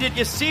me, hey, did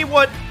you see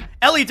what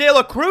Ellie De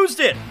La Cruz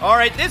did? All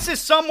right, this is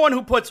someone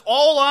who puts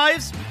all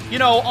eyes,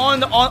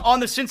 on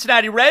the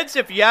Cincinnati Reds.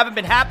 If you haven't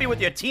been happy with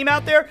your team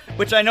out there,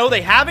 which I know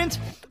they haven't,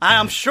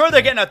 I'm sure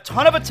they're getting a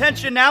ton of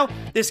attention now.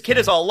 This kid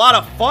is a lot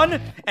of fun.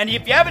 And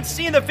if you haven't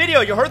seen the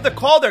video, you heard the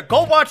call there,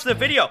 go watch the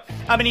video.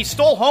 I mean, he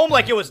stole home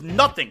like it was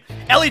nothing.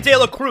 Ellie De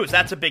La Cruz,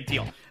 that's a big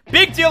deal.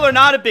 Big deal or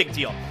not a big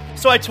deal?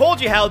 So I told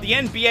you how the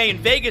NBA in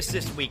Vegas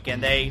this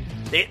weekend, they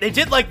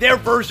did like their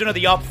version of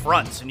the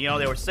upfronts. And,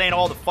 they were saying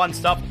all the fun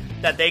stuff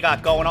that they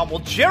got going on. Well,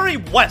 Jerry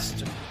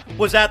West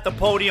was at the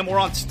podium or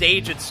on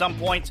stage at some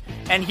point.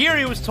 And here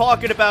he was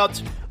talking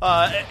about,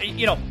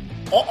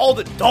 all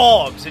the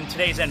dogs in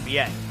today's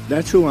NBA.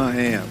 That's who I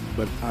am,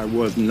 but I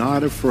was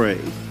not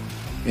afraid.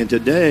 And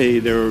today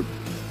there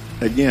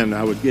again,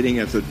 I was getting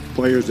at the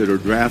players that are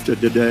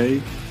drafted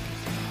today,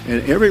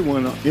 and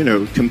everyone,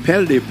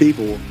 competitive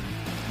people,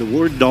 the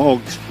word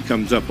dog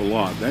comes up a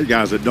lot. That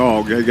guy's a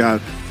dog. That guy,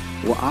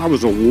 well, I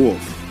was a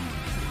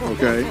wolf,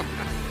 okay?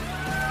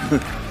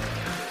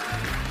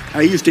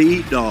 I used to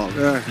eat dogs.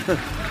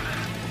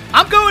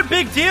 I'm going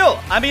big deal.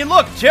 I mean,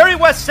 look, Jerry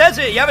West says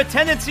it. You have a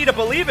tendency to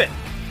believe it.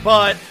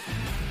 But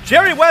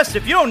Jerry West,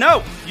 if you don't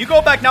know, you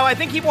go back now, I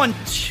think he won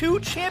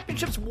 2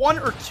 championships, 1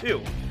 or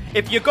 2.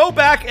 If you go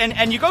back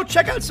and you go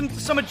check out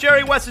some of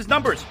Jerry West's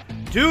numbers,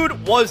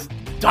 dude was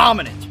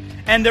dominant.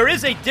 And there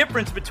is a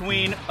difference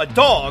between a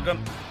dog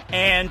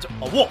and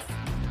a wolf.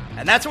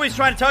 And that's what he's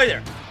trying to tell you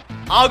there.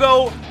 I'll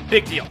go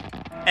big deal.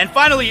 And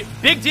finally,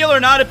 big deal or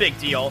not a big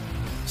deal.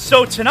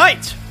 So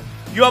tonight,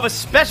 you have a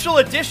special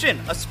edition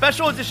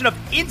of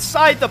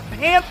Inside the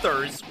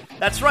Panthers.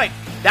 That's right.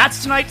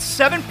 That's tonight,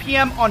 7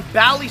 p.m. on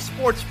Bally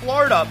Sports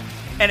Florida.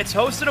 And it's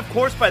hosted, of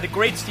course, by the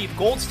great Steve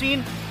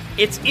Goldstein.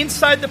 It's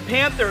Inside the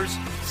Panthers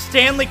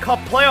Stanley Cup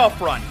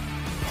playoff run.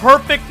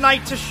 Perfect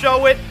night to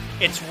show it.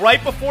 It's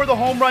right before the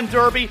Home Run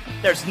Derby.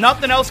 There's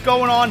nothing else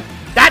going on.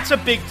 That's a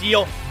big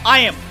deal. I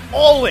am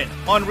all in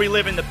on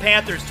reliving the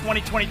Panthers'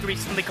 2023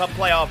 Stanley Cup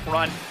playoff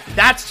run.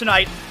 That's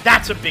tonight.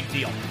 That's a big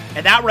deal.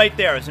 And that right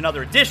there is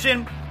another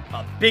edition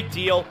of Big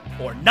Deal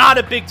or Not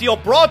a Big Deal,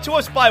 brought to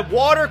us by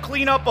Water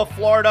Cleanup of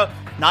Florida,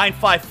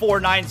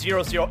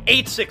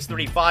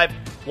 954-900-8635.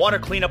 Water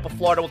Cleanup of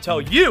Florida will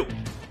tell you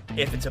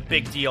if it's a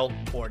big deal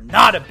or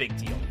not a big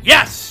deal.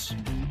 Yes!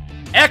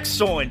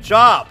 Excellent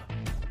job.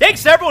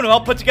 Thanks to everyone who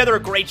helped put together a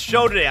great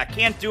show today. I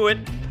can't do it.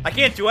 I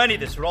can't do any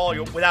of this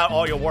without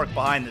all your work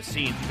behind the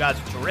scenes. You guys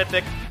are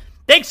terrific.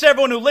 Thanks to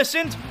everyone who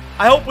listened.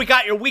 I hope we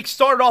got your week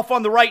started off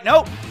on the right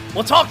note.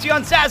 We'll talk to you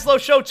on Zaslow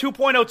Show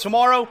 2.0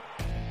 tomorrow.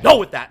 Know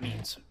what that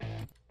means.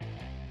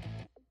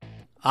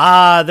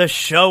 The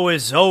show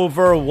is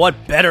over.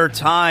 What better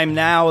time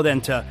now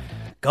than to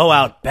go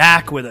out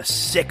back with a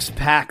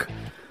 6-pack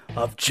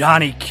of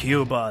Johnny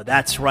Cuba.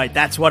 That's right.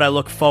 That's what I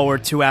look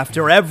forward to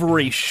after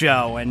every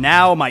show. And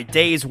now my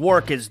day's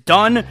work is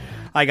done.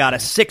 I got a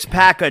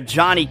 6-pack of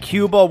Johnny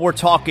Cuba. We're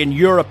talking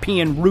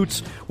European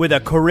roots with a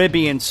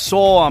Caribbean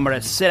soul. I'm going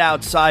to sit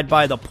outside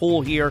by the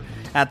pool here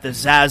at the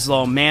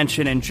Zaslow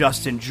Mansion and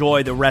just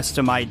enjoy the rest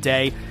of my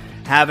day.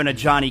 Having a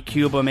Johnny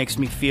Cuba makes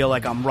me feel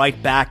like I'm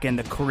right back in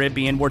the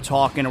Caribbean. We're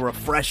talking a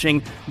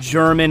refreshing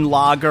German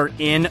lager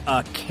in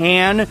a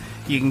can.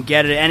 You can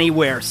get it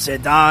anywhere.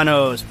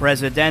 Sedanos,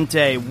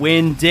 Presidente,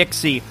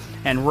 Winn-Dixie.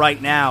 And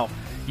right now,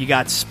 you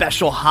got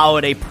special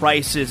holiday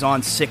prices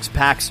on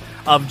 6-packs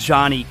of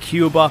Johnny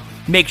Cuba.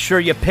 Make sure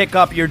you pick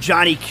up your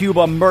Johnny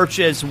Cuba merch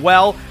as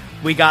well.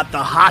 We got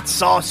the hot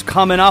sauce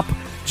coming up.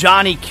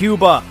 Johnny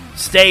Cuba,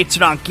 stay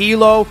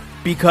tranquilo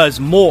because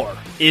more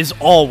is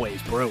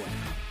always brewing.